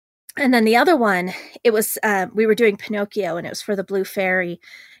 and then the other one, it was we were doing Pinocchio, and it was for the Blue Fairy,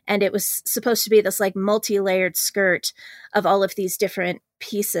 and it was supposed to be this like multi-layered skirt of all of these different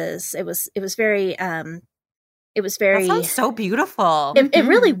pieces. It was very. It was very. That sounds so beautiful. It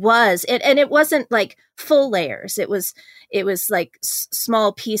really was. And it wasn't like full layers. It was like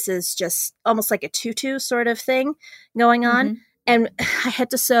small pieces, just almost like a tutu sort of thing going on. And I had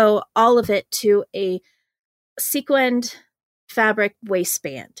to sew all of it to a sequined fabric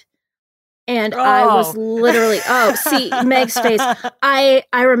waistband. And I was literally, see Meg's face. I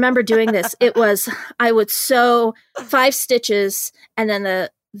remember doing this. I would sew 5 stitches, and then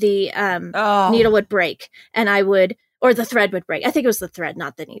the needle would break, and or the thread would break. I think it was the thread,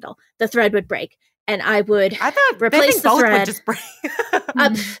 not the needle. The thread would break, and I thought replace the thread. Would just break.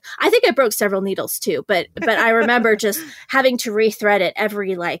 I think I broke several needles too, but I remember just having to rethread it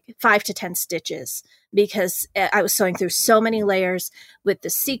every like 5 to 10 stitches because I was sewing through so many layers with the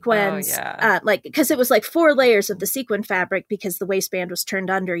sequins, because it was like 4 layers of the sequin fabric because the waistband was turned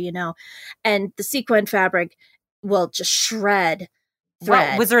under, you know, and the sequin fabric will just shred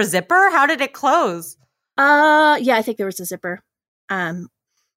thread. Was there a zipper? How did it close? Yeah, I think there was a zipper.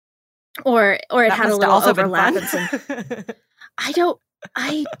 Or it had a little overlap. I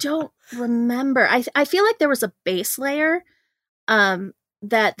don't remember. I feel like there was a base layer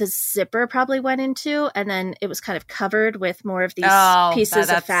that the zipper probably went into, and then it was kind of covered with more of these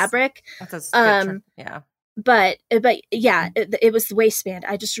pieces of fabric. That's a yeah. But yeah, it was the waistband.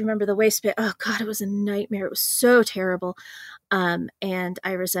 I just remember the waistband. Oh God, it was a nightmare. It was so terrible. And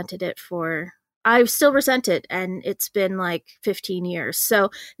I resented it I still resent it, and it's been like 15 years. So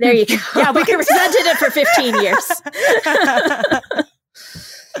there you go. Yeah, we resented it for 15 years.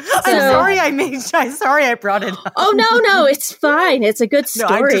 I'm sorry I brought it up. Oh, no, it's fine. It's a good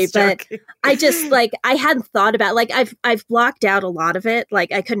story, but I just I hadn't thought about I've blocked out a lot of it.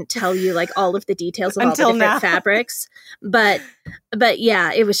 I couldn't tell you all of the details of all the different fabrics, but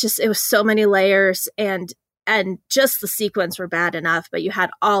yeah, it was so many layers and just the sequins were bad enough, but you had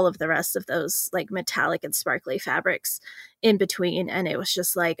all of the rest of those metallic and sparkly fabrics in between, and it was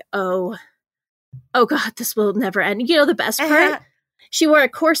just oh God, this will never end. You know the best part? She wore a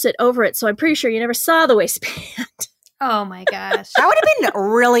corset over it, so I'm pretty sure you never saw the waistband. Oh my gosh. That would have been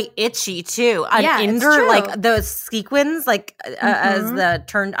really itchy too. Under those sequins, as the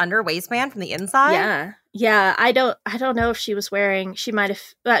turned under waistband from the inside. Yeah. I don't know if she was wearing. She might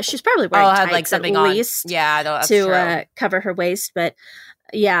have. She's probably wearing tights something at least. Yeah, no, that's to cover her waist. But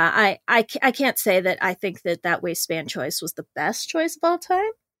yeah, I can't say that I think that waistband choice was the best choice of all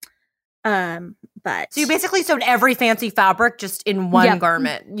time. But so you basically sewed every fancy fabric just in one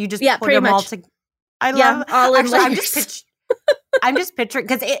garment. You just put them all together. I love all in actually, I'm just picturing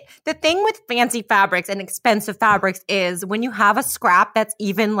because the thing with fancy fabrics and expensive fabrics is when you have a scrap that's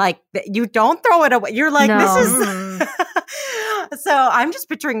even you don't throw it away. You're this is so I'm just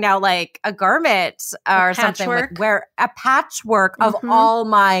picturing now a garment or something where a patchwork of all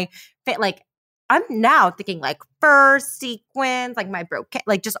my I'm now thinking fur sequins, my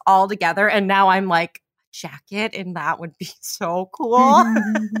brocade, just all together. And now I'm jacket, and that would be so cool.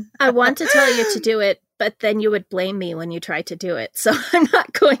 I want to tell you to do it, but then you would blame me when you try to do it. So I'm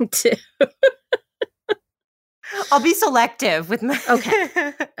not going to. I'll be selective with my.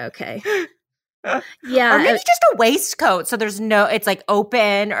 Okay. Yeah. Or maybe just a waistcoat. So there's it's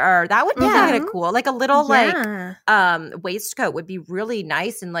open, or that would be kind of cool. A little waistcoat would be really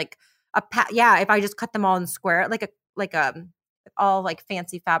nice, and if I just cut them all in square, all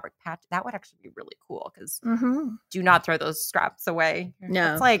fancy fabric patch, that would actually be really cool because do not throw those scraps away.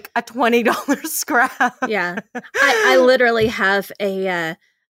 No, it's a $20 scrap. Yeah, I literally have a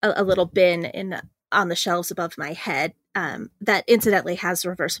little bin on the shelves above my head that incidentally has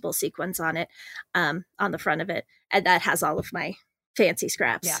reversible sequins on it on the front of it, and that has all of my fancy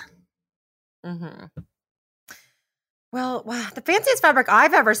scraps. Yeah. Mm-hmm. Well, the fanciest fabric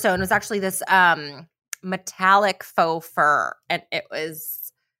I've ever sewn was actually this metallic faux fur, and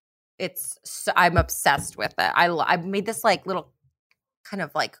I'm obsessed with it. I made this little kind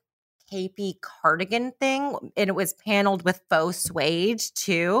of capey cardigan thing, and it was paneled with faux suede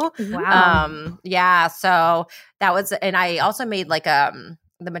too. Wow. Yeah, so that was, and I also made the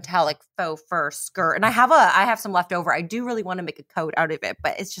metallic faux fur skirt, and I have some left over. I do really want to make a coat out of it,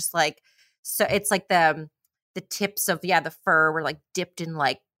 but it's just so it's the tips of the fur were dipped in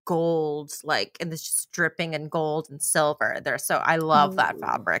gold, and this just dripping in gold and silver there. So I love that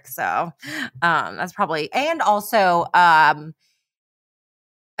fabric. So that's probably, and also again,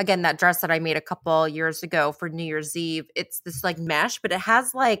 that dress that I made a couple years ago for New Year's Eve, it's this mesh, but it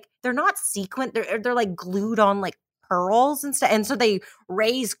has they're not sequined, they're glued on pearls and stuff, and so they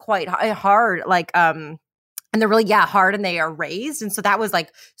raise quite hard, and they're really hard, and they are raised, and so that was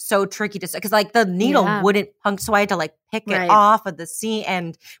so tricky to because the needle wouldn't puncture, so I had to pick it off of the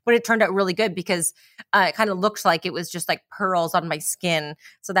seam, but it turned out really good because it kind of looked like it was just pearls on my skin,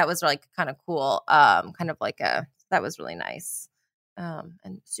 so that was kind of cool, that was really nice,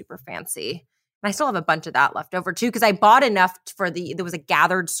 and super fancy. And I still have a bunch of that left over too, because I bought enough there was a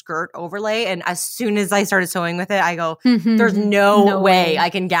gathered skirt overlay. And as soon as I started sewing with it, I go, there's no way I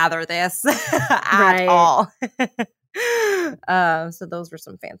can gather this at all. So those were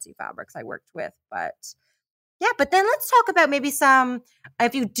some fancy fabrics I worked with. But but then let's talk about maybe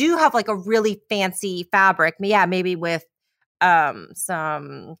if you do have a really fancy fabric, maybe with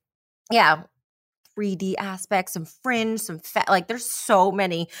some, 3D aspects, some fringe, some there's so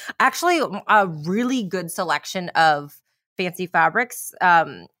many. Actually, a really good selection of fancy fabrics.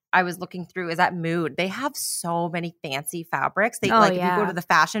 I was looking through is at Mood. They have so many fancy fabrics. They if you go to the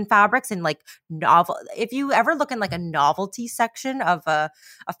fashion fabrics and novel, if you ever look in a novelty section of a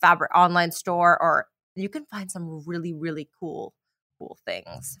fabric online store, or you can find some really, really cool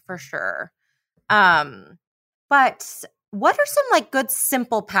things for sure. But what are some good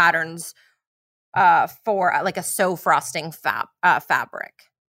simple patterns for a sew frosting fabric,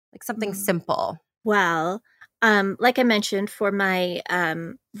 something simple? Well, like I mentioned, for my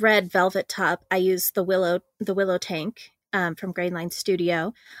red velvet top, I use the Willow Tank from Grainline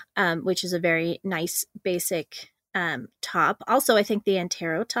Studio, which is a very nice basic top. Also, I think the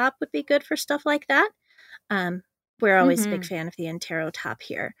Antero top would be good for stuff like that. We're always a big fan of the Antero top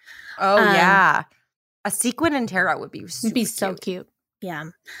here. Oh yeah, a sequin Antero would be so cute. Yeah.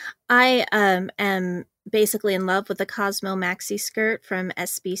 I am basically in love with the Cosmo maxi skirt from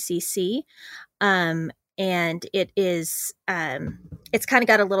SBCC. And it is, it's kind of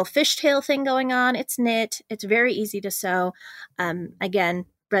got a little fishtail thing going on. It's knit. It's very easy to sew. Again,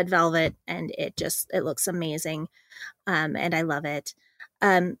 red velvet, and it looks amazing. And I love it.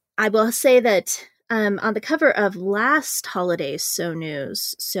 I will say that on the cover of last holiday's Sew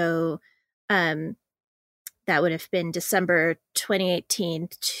News, so that would have been December 2019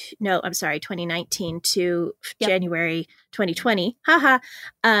 to January 2020. Haha.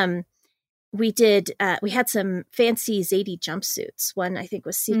 We had some fancy Zadie jumpsuits. One I think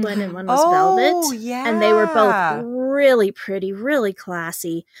was sequin and one was velvet. Yeah. And they were both really pretty, really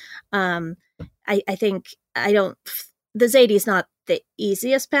classy. I think the Zadie is not the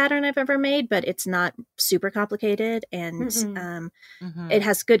easiest pattern I've ever made, but it's not super complicated, and it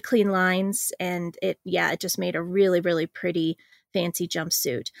has good clean lines, and it just made a really, really pretty fancy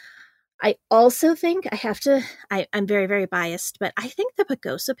jumpsuit. I also think I'm very, very biased, but I think the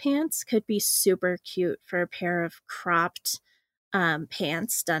Pagosa pants could be super cute for a pair of cropped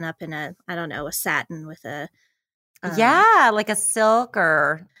pants done up in a satin with a like a silk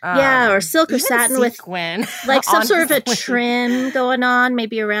or or silk or satin sequin. With like some sort of a trim going on,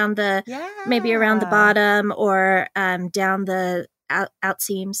 maybe around the bottom or down the out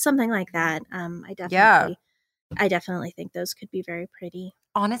seams, something like that. I definitely think those could be very pretty.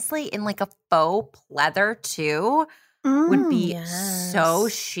 Honestly, in like a faux pleather too would be so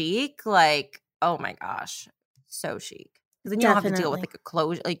chic. Like, oh my gosh, so chic. Because then you don't have to deal with like a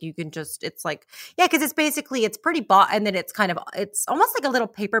closure. Like you can just, it's like, because it's basically, it's pretty and then it's it's almost like a little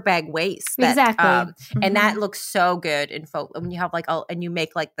paper bag waist. Exactly. And that looks so good in faux. When you have like, and you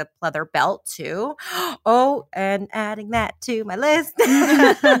make like the pleather belt too. Oh, and adding that to my list.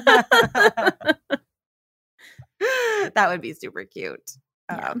 That would be super cute.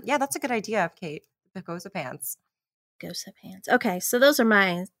 That's a good idea, Kate. Pagosa pants. Pagosa pants. Okay, so those are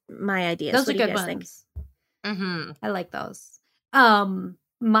my ideas. Those are good ones. I like those.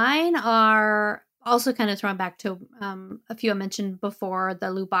 Mine are also kind of thrown back to a few I mentioned before. The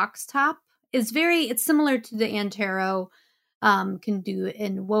Lubox top is it's similar to the Antero, can do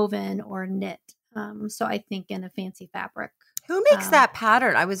in woven or knit. So I think in a fancy fabric. Who makes that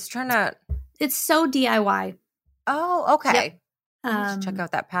pattern? I was trying to. It's so DIY. Oh, okay. Yep. Check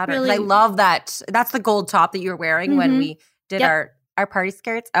out that pattern. Really, I love that. That's the gold top that you were wearing when we did our party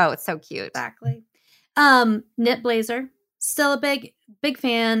skirts. Oh, it's so cute. Exactly. Knit blazer. Still a big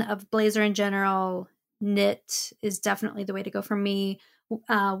fan of blazer in general. Knit is definitely the way to go for me.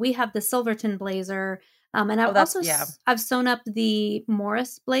 We have the Silverton blazer. And I've sewn up the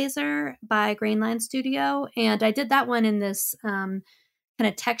Morris blazer by Grainline Studio. And I did that one in this kind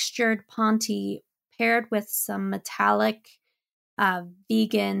of textured ponte paired with some metallic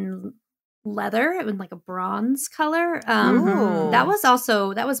vegan leather. It was like a bronze color.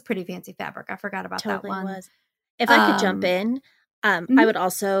 That was pretty fancy fabric. I forgot about that one. Was. If I could jump in, I would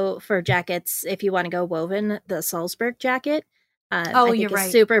also, for jackets, if you want to go woven, the Salzburg jacket. I think you're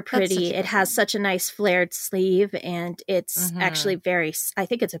right. Super pretty. It has such a nice flared sleeve, and it's actually I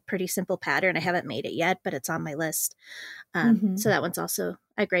think it's a pretty simple pattern. I haven't made it yet, but it's on my list. So that one's also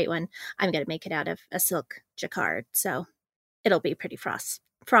a great one. I'm going to make it out of a silk jacquard, so it'll be pretty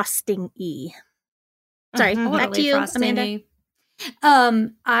frosting-y. Sorry, back to you, Amanda.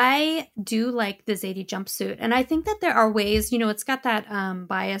 I do like the Zadie jumpsuit, and I think that there are ways, it's got that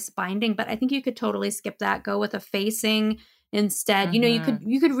bias binding, but I think you could totally skip that, go with a facing instead.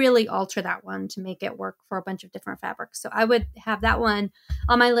 You could really alter that one to make it work for a bunch of different fabrics. So I would have that one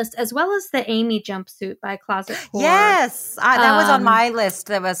on my list, as well as the Amy jumpsuit by Closet Core. Yes, that was on my list.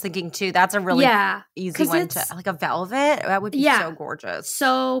 That I was thinking too. That's a really easy one to, like a velvet. That would be so gorgeous,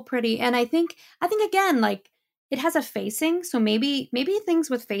 so pretty. And I think again, like, it has a facing, so maybe things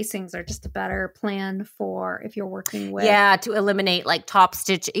with facings are just a better plan for if you're working with. Yeah, to eliminate like top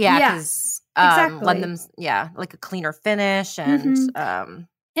stitch. Yeah, because exactly. Let them, like a cleaner finish. And and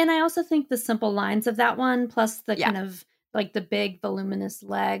I also think the simple lines of that one, plus the kind of like the big voluminous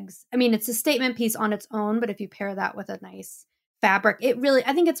legs. I mean, it's a statement piece on its own, but if you pair that with a nice fabric,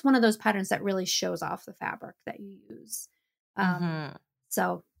 I think it's one of those patterns that really shows off the fabric that you use.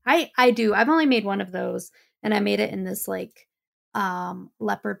 So I do. I've only made one of those. And I made it in this like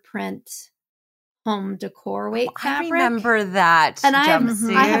leopard print home decor weight fabric. I remember that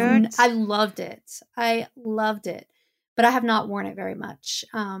jumpsuit. I loved it. But I have not worn it very much.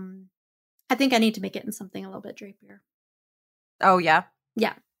 I think I need to make it in something a little bit drapier. Oh, yeah?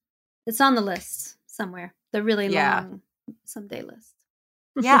 Yeah. It's on the list somewhere. The really long someday list.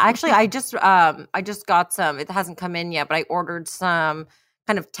 Yeah, actually, I just got some. It hasn't come in yet, but I ordered some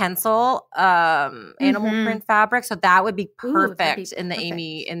kind of tencel animal print fabric. So that would be perfect in the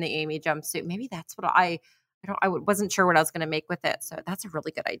Amy jumpsuit. Maybe that's what I wasn't sure what I was going to make with it. So that's a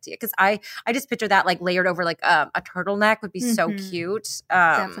really good idea. Cause I just picture that like layered over like a turtleneck would be so cute.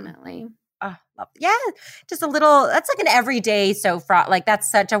 Definitely. Yeah. Just a little, that's like an everyday like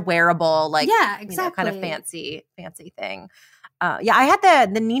that's such a wearable, like, exactly. kind of fancy thing. I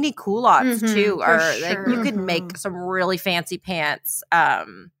had the Nini culottes too, or like you could make some really fancy pants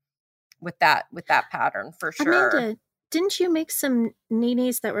with that pattern for sure. Amanda, didn't you make some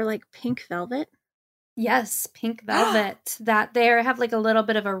Ninis that were like pink velvet? Yes, pink velvet. That they have like a little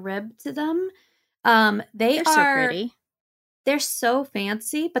bit of a rib to them. They're so pretty. They're so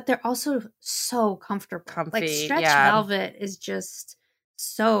fancy, but they're also so comfortable. Comfy, like stretch velvet is just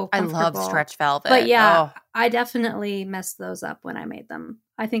so comfortable. I love stretch velvet. But I definitely messed those up when I made them.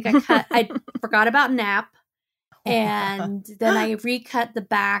 I think I forgot about nap, and then I recut the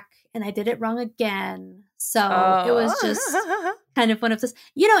back, and I did it wrong again. So it was just kind of one of those,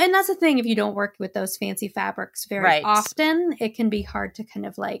 and that's the thing. If you don't work with those fancy fabrics very often, it can be hard to kind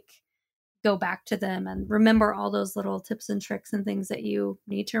of like go back to them and remember all those little tips and tricks and things that you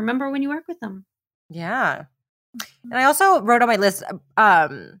need to remember when you work with them. Yeah. And I also wrote on my list,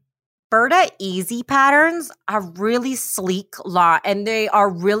 Burda Easy patterns are really sleek and they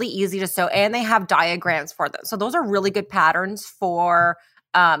are really easy to sew, and they have diagrams for them. So those are really good patterns for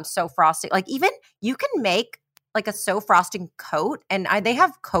sew frosting. Like even you can make like a sew frosting coat, and they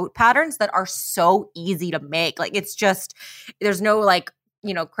have coat patterns that are so easy to make. Like it's just, there's no like,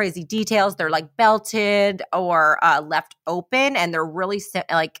 crazy details. They're like belted or left open, and they're really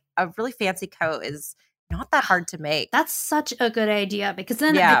like a really fancy coat is not that hard to make. That's such a good idea, because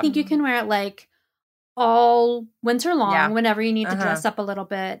then I think you can wear it like all winter long whenever you need to dress up a little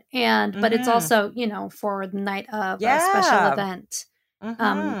bit. But it's also, for the night of a special event.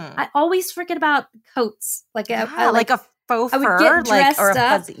 I always forget about coats. Like like a faux fur, I would get dressed or a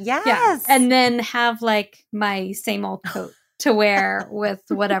up, fuzzy. Yes. and then have like my same old coat to wear with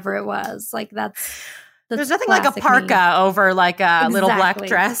whatever it was. Like that's there's nothing like a parka over like a little black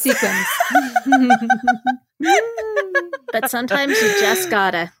dress. Sequins. But sometimes you just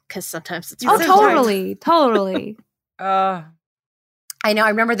gotta, because sometimes it's totally. I know. I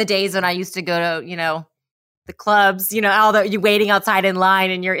remember the days when I used to go to, the clubs, all you waiting outside in line,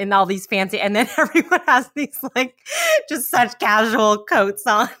 and you're in all these fancy, and then everyone has these like just such casual coats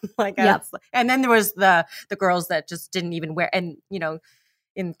on, like, and then there was the girls that just didn't even wear, and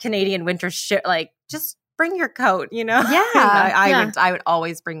in Canadian winter shit, like just bring your coat, I would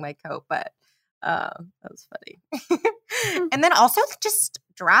always bring my coat, but that was funny. And then also just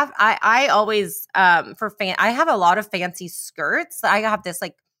draft. I always I have a lot of fancy skirts. I have this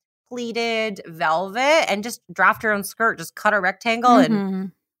like pleated velvet, and just draft your own skirt. Just cut a rectangle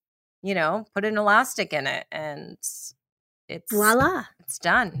and put an elastic in it, and it's voila. It's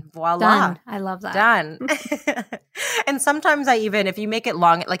done. Voila. Done. I love that. Done. And sometimes if you make it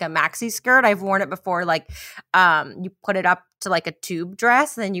long, like a maxi skirt, I've worn it before, like you put it up to like a tube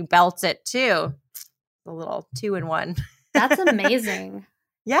dress, and then you belt it too. A little 2-in-1. That's amazing.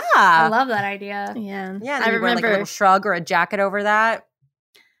 Yeah. I love that idea. Yeah. Yeah. I remember wear like a little shrug or a jacket over that.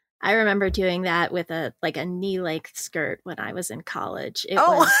 I remember doing that with a knee-length skirt when I was in college. It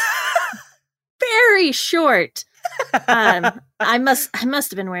was very short. I must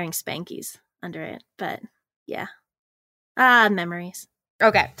have been wearing Spankies under it, but yeah. Memories.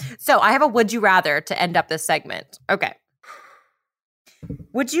 Okay. So I have a would you rather to end up this segment. Okay.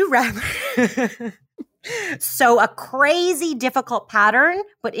 Would you rather sew a crazy difficult pattern,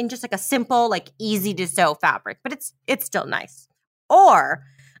 but in just like a simple, like easy to sew fabric, but it's still nice? Or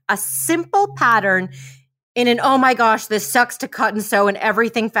a simple pattern in an, oh my gosh, this sucks to cut and sew and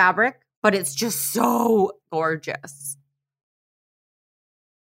everything fabric, but it's just so gorgeous?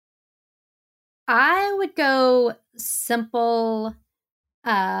 I would go simple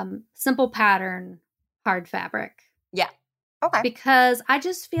pattern, hard fabric. Yeah. Okay. Because I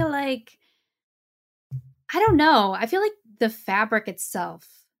just feel like, I don't know. I feel like the fabric itself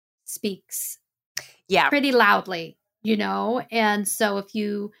speaks pretty loudly, And so if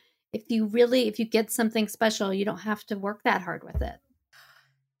you get something special, you don't have to work that hard with it.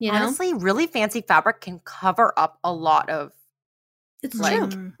 Honestly, really fancy fabric can cover up a lot of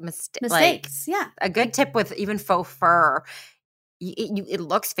mistakes. Yeah. A good tip with even faux fur, it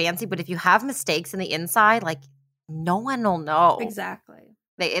looks fancy, but if you have mistakes in the inside, like no one will know. Exactly.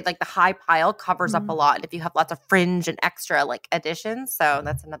 Like the high pile covers up a lot if you have lots of fringe and extra like additions. So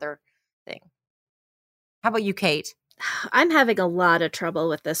that's another thing. How about you, Kate? I'm having a lot of trouble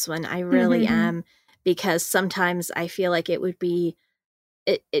with this one. I really am, because sometimes I feel like it would be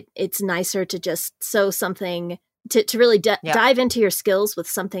it's nicer to just sew something to really dive into your skills with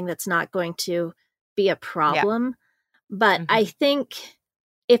something that's not going to be a problem. But I think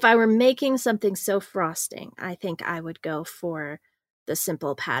if I were making something so frosting, I think I would go for the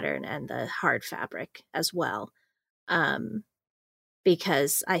simple pattern and the hard fabric as well.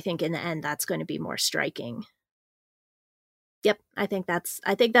 Because I think in the end that's going to be more striking. Yep, I think that's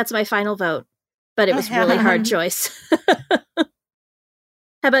my final vote. But it was a really hard choice.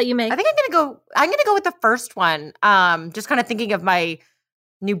 How about you, Meg? I think I'm gonna go with the first one. Just kind of thinking of my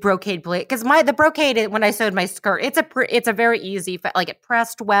new brocade blade, because the brocade, when I sewed my skirt, it's a very easy, like it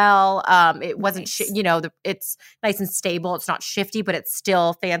pressed well. It wasn't it's nice and stable. It's not shifty, but it's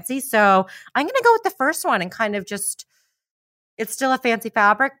still fancy. So I'm gonna go with the first one and kind of just, it's still a fancy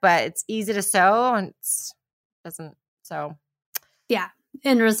fabric, but it's easy to sew and doesn't so. Yeah,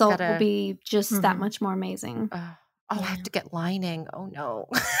 end result will be just that much more amazing. I have to get lining. Oh no.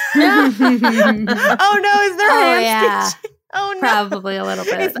 Oh no, is there a hand stitch? Oh no. Probably a little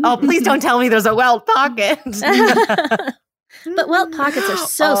bit. Please don't tell me there's a welt pocket. But welt pockets are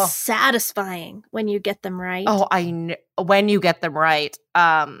so satisfying when you get them right. Oh, when you get them right.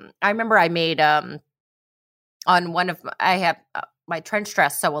 I remember I made on one of I have my trench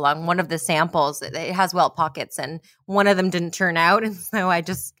dress sew along, one of the samples, it has welt pockets, and one of them didn't turn out, and so I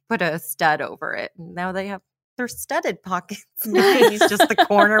just put a stud over it, and now they're studded pockets. Nice. Just the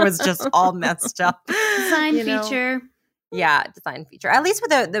corner was just all messed up. Design feature. Yeah, design feature. At least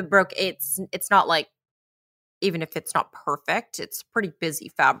with the brocade, it's not like, even if it's not perfect, it's pretty busy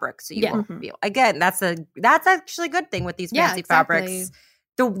fabric. So you won't feel, again, that's actually a good thing with these fancy fabrics.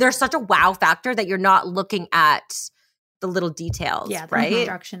 There's such a wow factor that you're not looking at the little details, right? The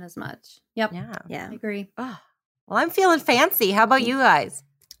construction as much. Yep. Yeah. I agree. Oh, well, I'm feeling fancy. How about you guys?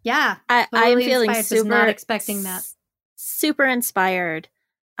 Yeah. I'm feeling super, not expecting that. Super inspired.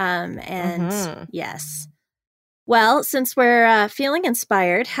 And yes. Well, since we're feeling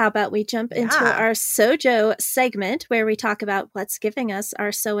inspired, how about we jump into our Sojo segment where we talk about what's giving us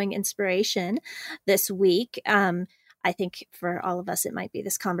our sewing inspiration this week. I think for all of us, it might be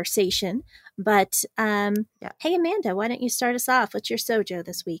this conversation. But hey, Amanda, why don't you start us off? What's your Sojo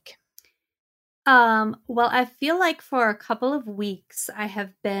this week? Well, I feel like for a couple of weeks, I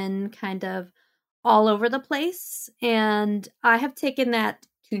have been kind of all over the place, and I have taken that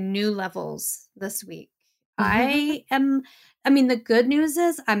to new levels this week. The good news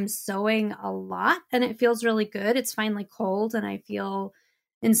is I'm sewing a lot, and it feels really good. It's finally cold, and I feel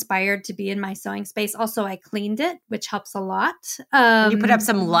inspired to be in my sewing space. Also, I cleaned it, which helps a lot. You put up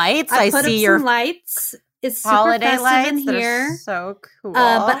some lights. I put up some lights. It's super holiday lights in here. So cool.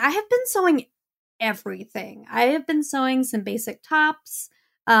 But I have been sewing everything. I have been sewing some basic tops.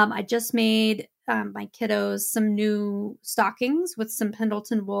 I just made my kiddos some new stockings with some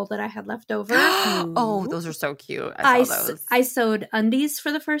Pendleton wool that I had left over. Oh, those are so cute. I saw those. I sewed undies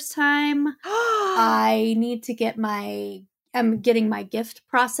for the first time. I'm getting my gift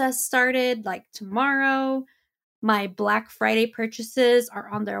process started like tomorrow. My Black Friday purchases are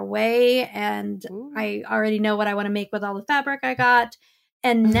on their way, and I already know what I want to make with all the fabric I got.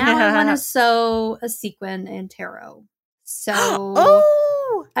 And now I want to sew a sequin in taro. So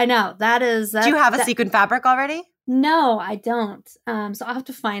I know that is. Do you have a sequin fabric already? No, I don't. So I'll have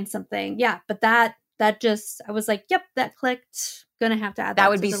to find something. Yeah, but that just, I was like, yep, that clicked. Gonna have to add that. That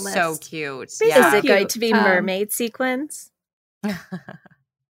would to be the list. so cute. Yeah. Is it going to be mermaid sequins?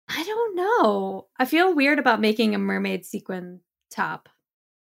 I don't know. I feel weird about making a mermaid sequin top.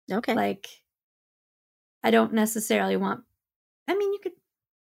 Okay. Like, I don't necessarily want. I mean,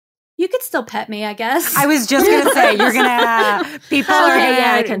 you could still pet me, I guess. I was just gonna say you're gonna people are gonna,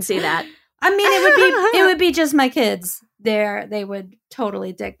 yeah, I can see that. I mean, it would be just my kids. They would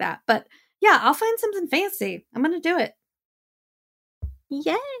totally dig that. But yeah, I'll find something fancy. I'm gonna do it.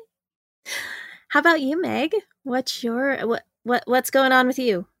 Yay! How about you, Meg? What's what's going on with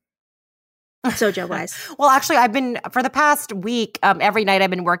you? Sojo wise. Well, actually, I've been for the past week. Every night I've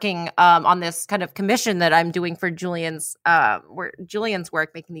been working on this kind of commission that I'm doing for Julian's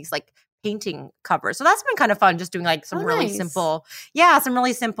work, making these like painting covers. So that's been kind of fun, just doing like some really simple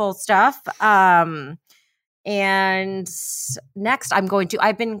stuff. And next,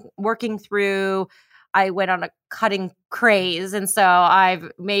 I've been working through. I went on a cutting craze, and so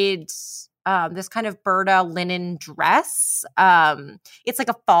I've made this kind of Berta linen dress. It's like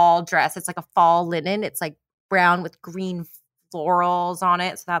a fall dress. It's like a fall linen. It's like brown with green florals on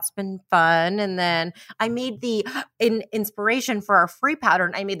it. So that's been fun. And then I made in inspiration for our free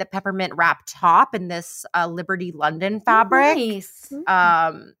pattern, I made the peppermint wrap top in this Liberty London fabric. Nice.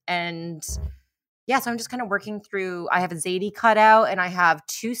 And so I'm just kind of working through. I have a Zadie cut out, and I have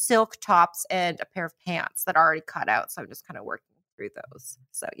 2 silk tops and a pair of pants that are already cut out. So I'm just kind of working through those.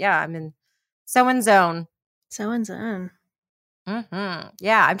 So yeah, I'm in sewing zone. Sewing zone. Mm-hmm.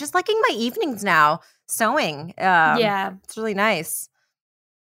 Yeah, I'm just liking my evenings now sewing. It's really nice.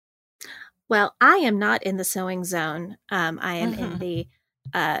 Well, I am not in the sewing zone. I am in the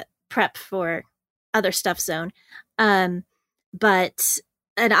prep for other stuff zone. Honestly,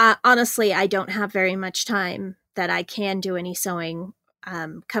 I don't have very much time that I can do any sewing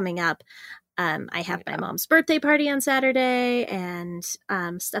coming up. I have my mom's birthday party on Saturday and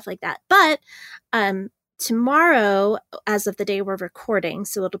stuff like that. But tomorrow, as of the day we're recording,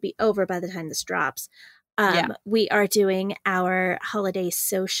 so it'll be over by the time this drops, we are doing our holiday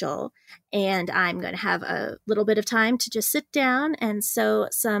social, and I'm going to have a little bit of time to just sit down and sew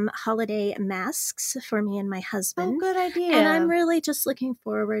some holiday masks for me and my husband. Oh, good idea. And I'm really just looking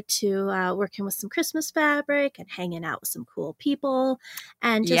forward to working with some Christmas fabric and hanging out with some cool people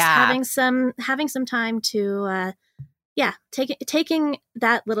and just having some time to taking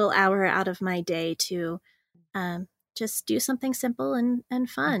that little hour out of my day to just do something simple and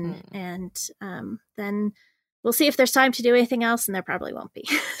fun. And then we'll see if there's time to do anything else, and there probably won't be.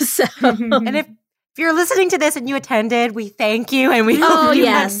 So, and if you're listening to this and you attended, we thank you, and we hope you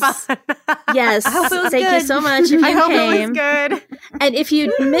had fun. Yes, thank you so much. If you I hope came. it was good. And if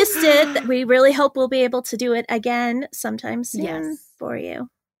you missed it, we really hope we'll be able to do it again sometime soon for you.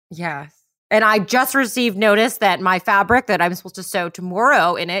 Yes. And I just received notice that my fabric that I'm supposed to sew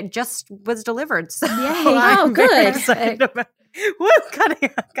tomorrow in it just was delivered. So I'm very excited about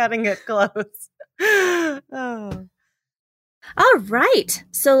cutting it close. Oh. All right.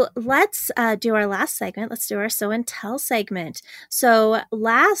 So let's do our last segment. Let's do our Sew and Tell segment. So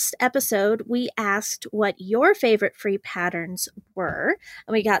last episode, we asked what your favorite free patterns were,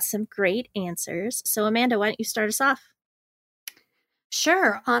 and we got some great answers. So Amanda, why don't you start us off?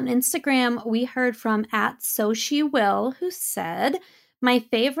 Sure. On Instagram, we heard from @SoSheWill, who said, my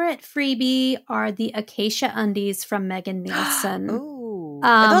favorite freebie are the Acacia undies from Megan Nielsen. Ooh.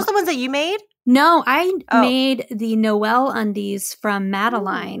 Are those the ones that you made? No, I made the Noel undies from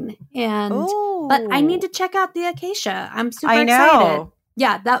Madeline. But I need to check out the Acacia. I'm super excited.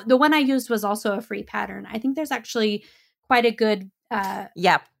 Yeah, the one I used was also a free pattern. I think there's actually quite a good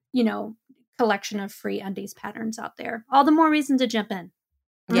collection of free undies patterns out there. All the more reason to jump in.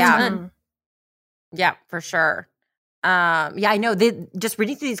 Yeah, for sure. I know. Just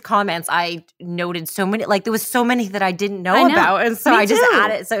reading through these comments, I noted so many. Like there was so many that I didn't know about, and so I just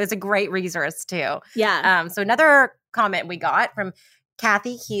added. So it's a great resource too. Yeah. So another comment we got from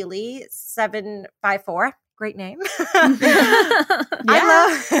Kathy Healy 754. Great name.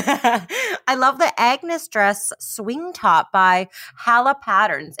 I love the Agnes dress swing top by Hala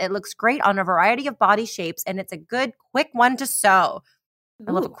Patterns. It looks great on a variety of body shapes, and it's a good, quick one to sew.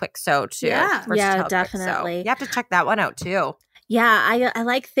 I love a quick sew too. Yeah, definitely. You have to check that one out too. Yeah, I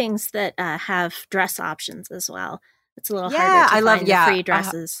like things that have dress options as well. It's a little harder to find the free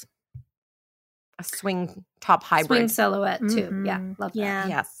dresses. A swing top hybrid. Swing silhouette too. Yeah, love that. Yeah.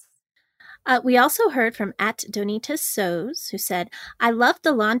 Yes. We also heard from @Donita Sews, who said, I love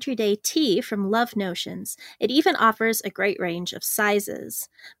the Laundry Day tee from Love Notions. It even offers a great range of sizes.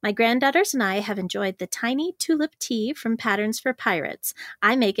 My granddaughters and I have enjoyed the tiny tulip tee from Patterns for Pirates.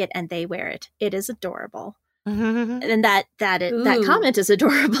 I make it and they wear it. It is adorable. And that comment is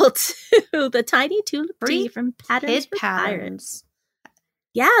adorable too. The tiny tulip tee from Patterns for Pirates.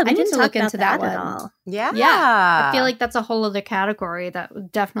 Yeah, I need to look into that one at all. Yeah. I feel like that's a whole other category that would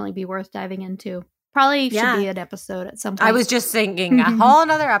definitely be worth diving into. Probably should be an episode at some point. I was just thinking a whole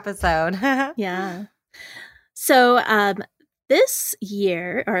another episode. Yeah. So this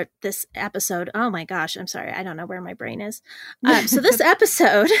year, or this episode, oh my gosh, I'm sorry. I don't know where my brain is. So this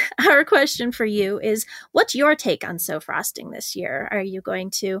episode, our question for you is, what's your take on sew frosting this year? Are you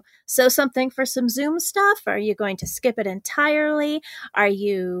going to sew something for some Zoom stuff? Are you going to skip it entirely? Are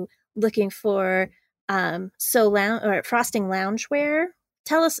you looking for frosting loungewear?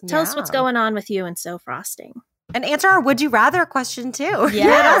 Tell us what's going on with you and sew frosting. And answer our would you rather question too. Yeah.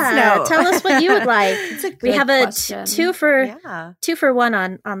 Let us know. Tell us what you would like. We have a two for one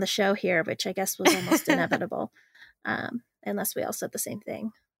on the show here, which I guess was almost inevitable. Unless we all said the same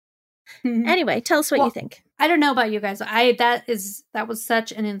thing. Anyway, tell us what you think. I don't know about you guys. That was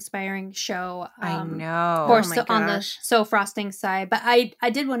such an inspiring show. I know. On the sew frosting side. But I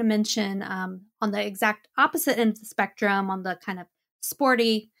did want to mention on the exact opposite end of the spectrum, on the kind of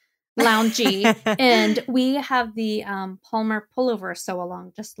sporty, loungy, and we have the Palmer pullover sew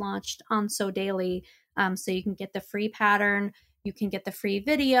along just launched on Sew Daily, so you can get the free pattern You can get the free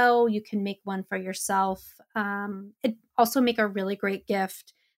video. You can make one for yourself. It also make a really great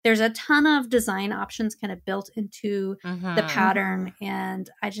gift. There's a ton of design options kind of built into the pattern, and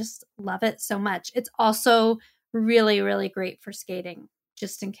I just love it so much. It's also really, really great for skating,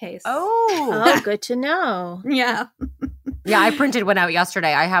 just in case. Oh, good to know. Yeah. Yeah, I printed one out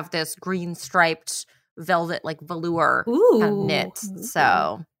yesterday. I have this green striped velvet, like velour knit.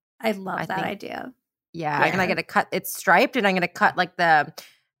 So I love that idea. Yeah, I'm going to cut, it's striped, and I'm going to cut like the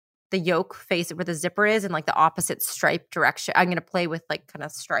yoke face where the zipper is in like the opposite stripe direction. I'm going to play with like kind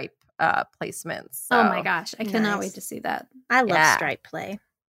of stripe placements. So. Oh my gosh. I cannot wait to see that. I love stripe play.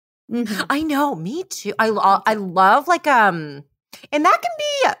 Mm-hmm. I know. Me too. I love like, and that can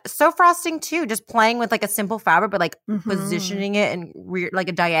be so frosting too, just playing with like a simple fabric, but like positioning it in like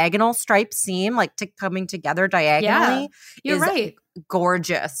a diagonal stripe seam, like coming together diagonally. Yeah, you're right.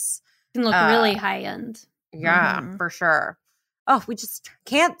 Gorgeous. It can look really high end. Yeah, for sure. Oh, we just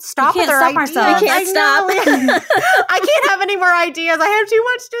can't stop with our ideas. Ourselves. We can't stop. I can't have any more ideas. I have too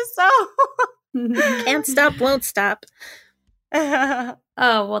much to sew. Can't stop, won't stop. Oh,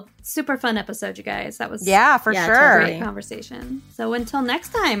 well, super fun episode, you guys. That was for sure. Great conversation. So until next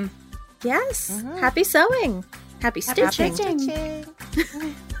time. Yes. Happy sewing. Happy stitching.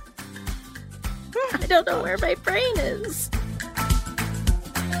 I don't know where my brain is.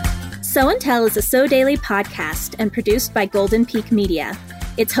 Sew and Tell is a Sew Daily podcast and produced by Golden Peak Media.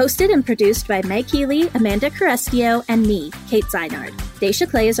 It's hosted and produced by Meg Healy, Amanda Carestio, and me, Kate Zeinard. Daisha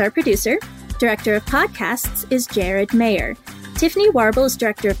Clay is our producer. Director of podcasts is Jared Mayer. Tiffany Warble is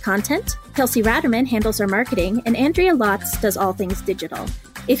Director of Content. Kelsey Ratterman handles our marketing, and Andrea Lotz does all things digital.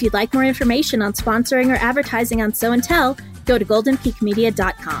 If you'd like more information on sponsoring or advertising on Sew and Tell, go to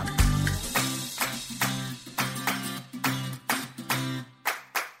goldenpeakmedia.com.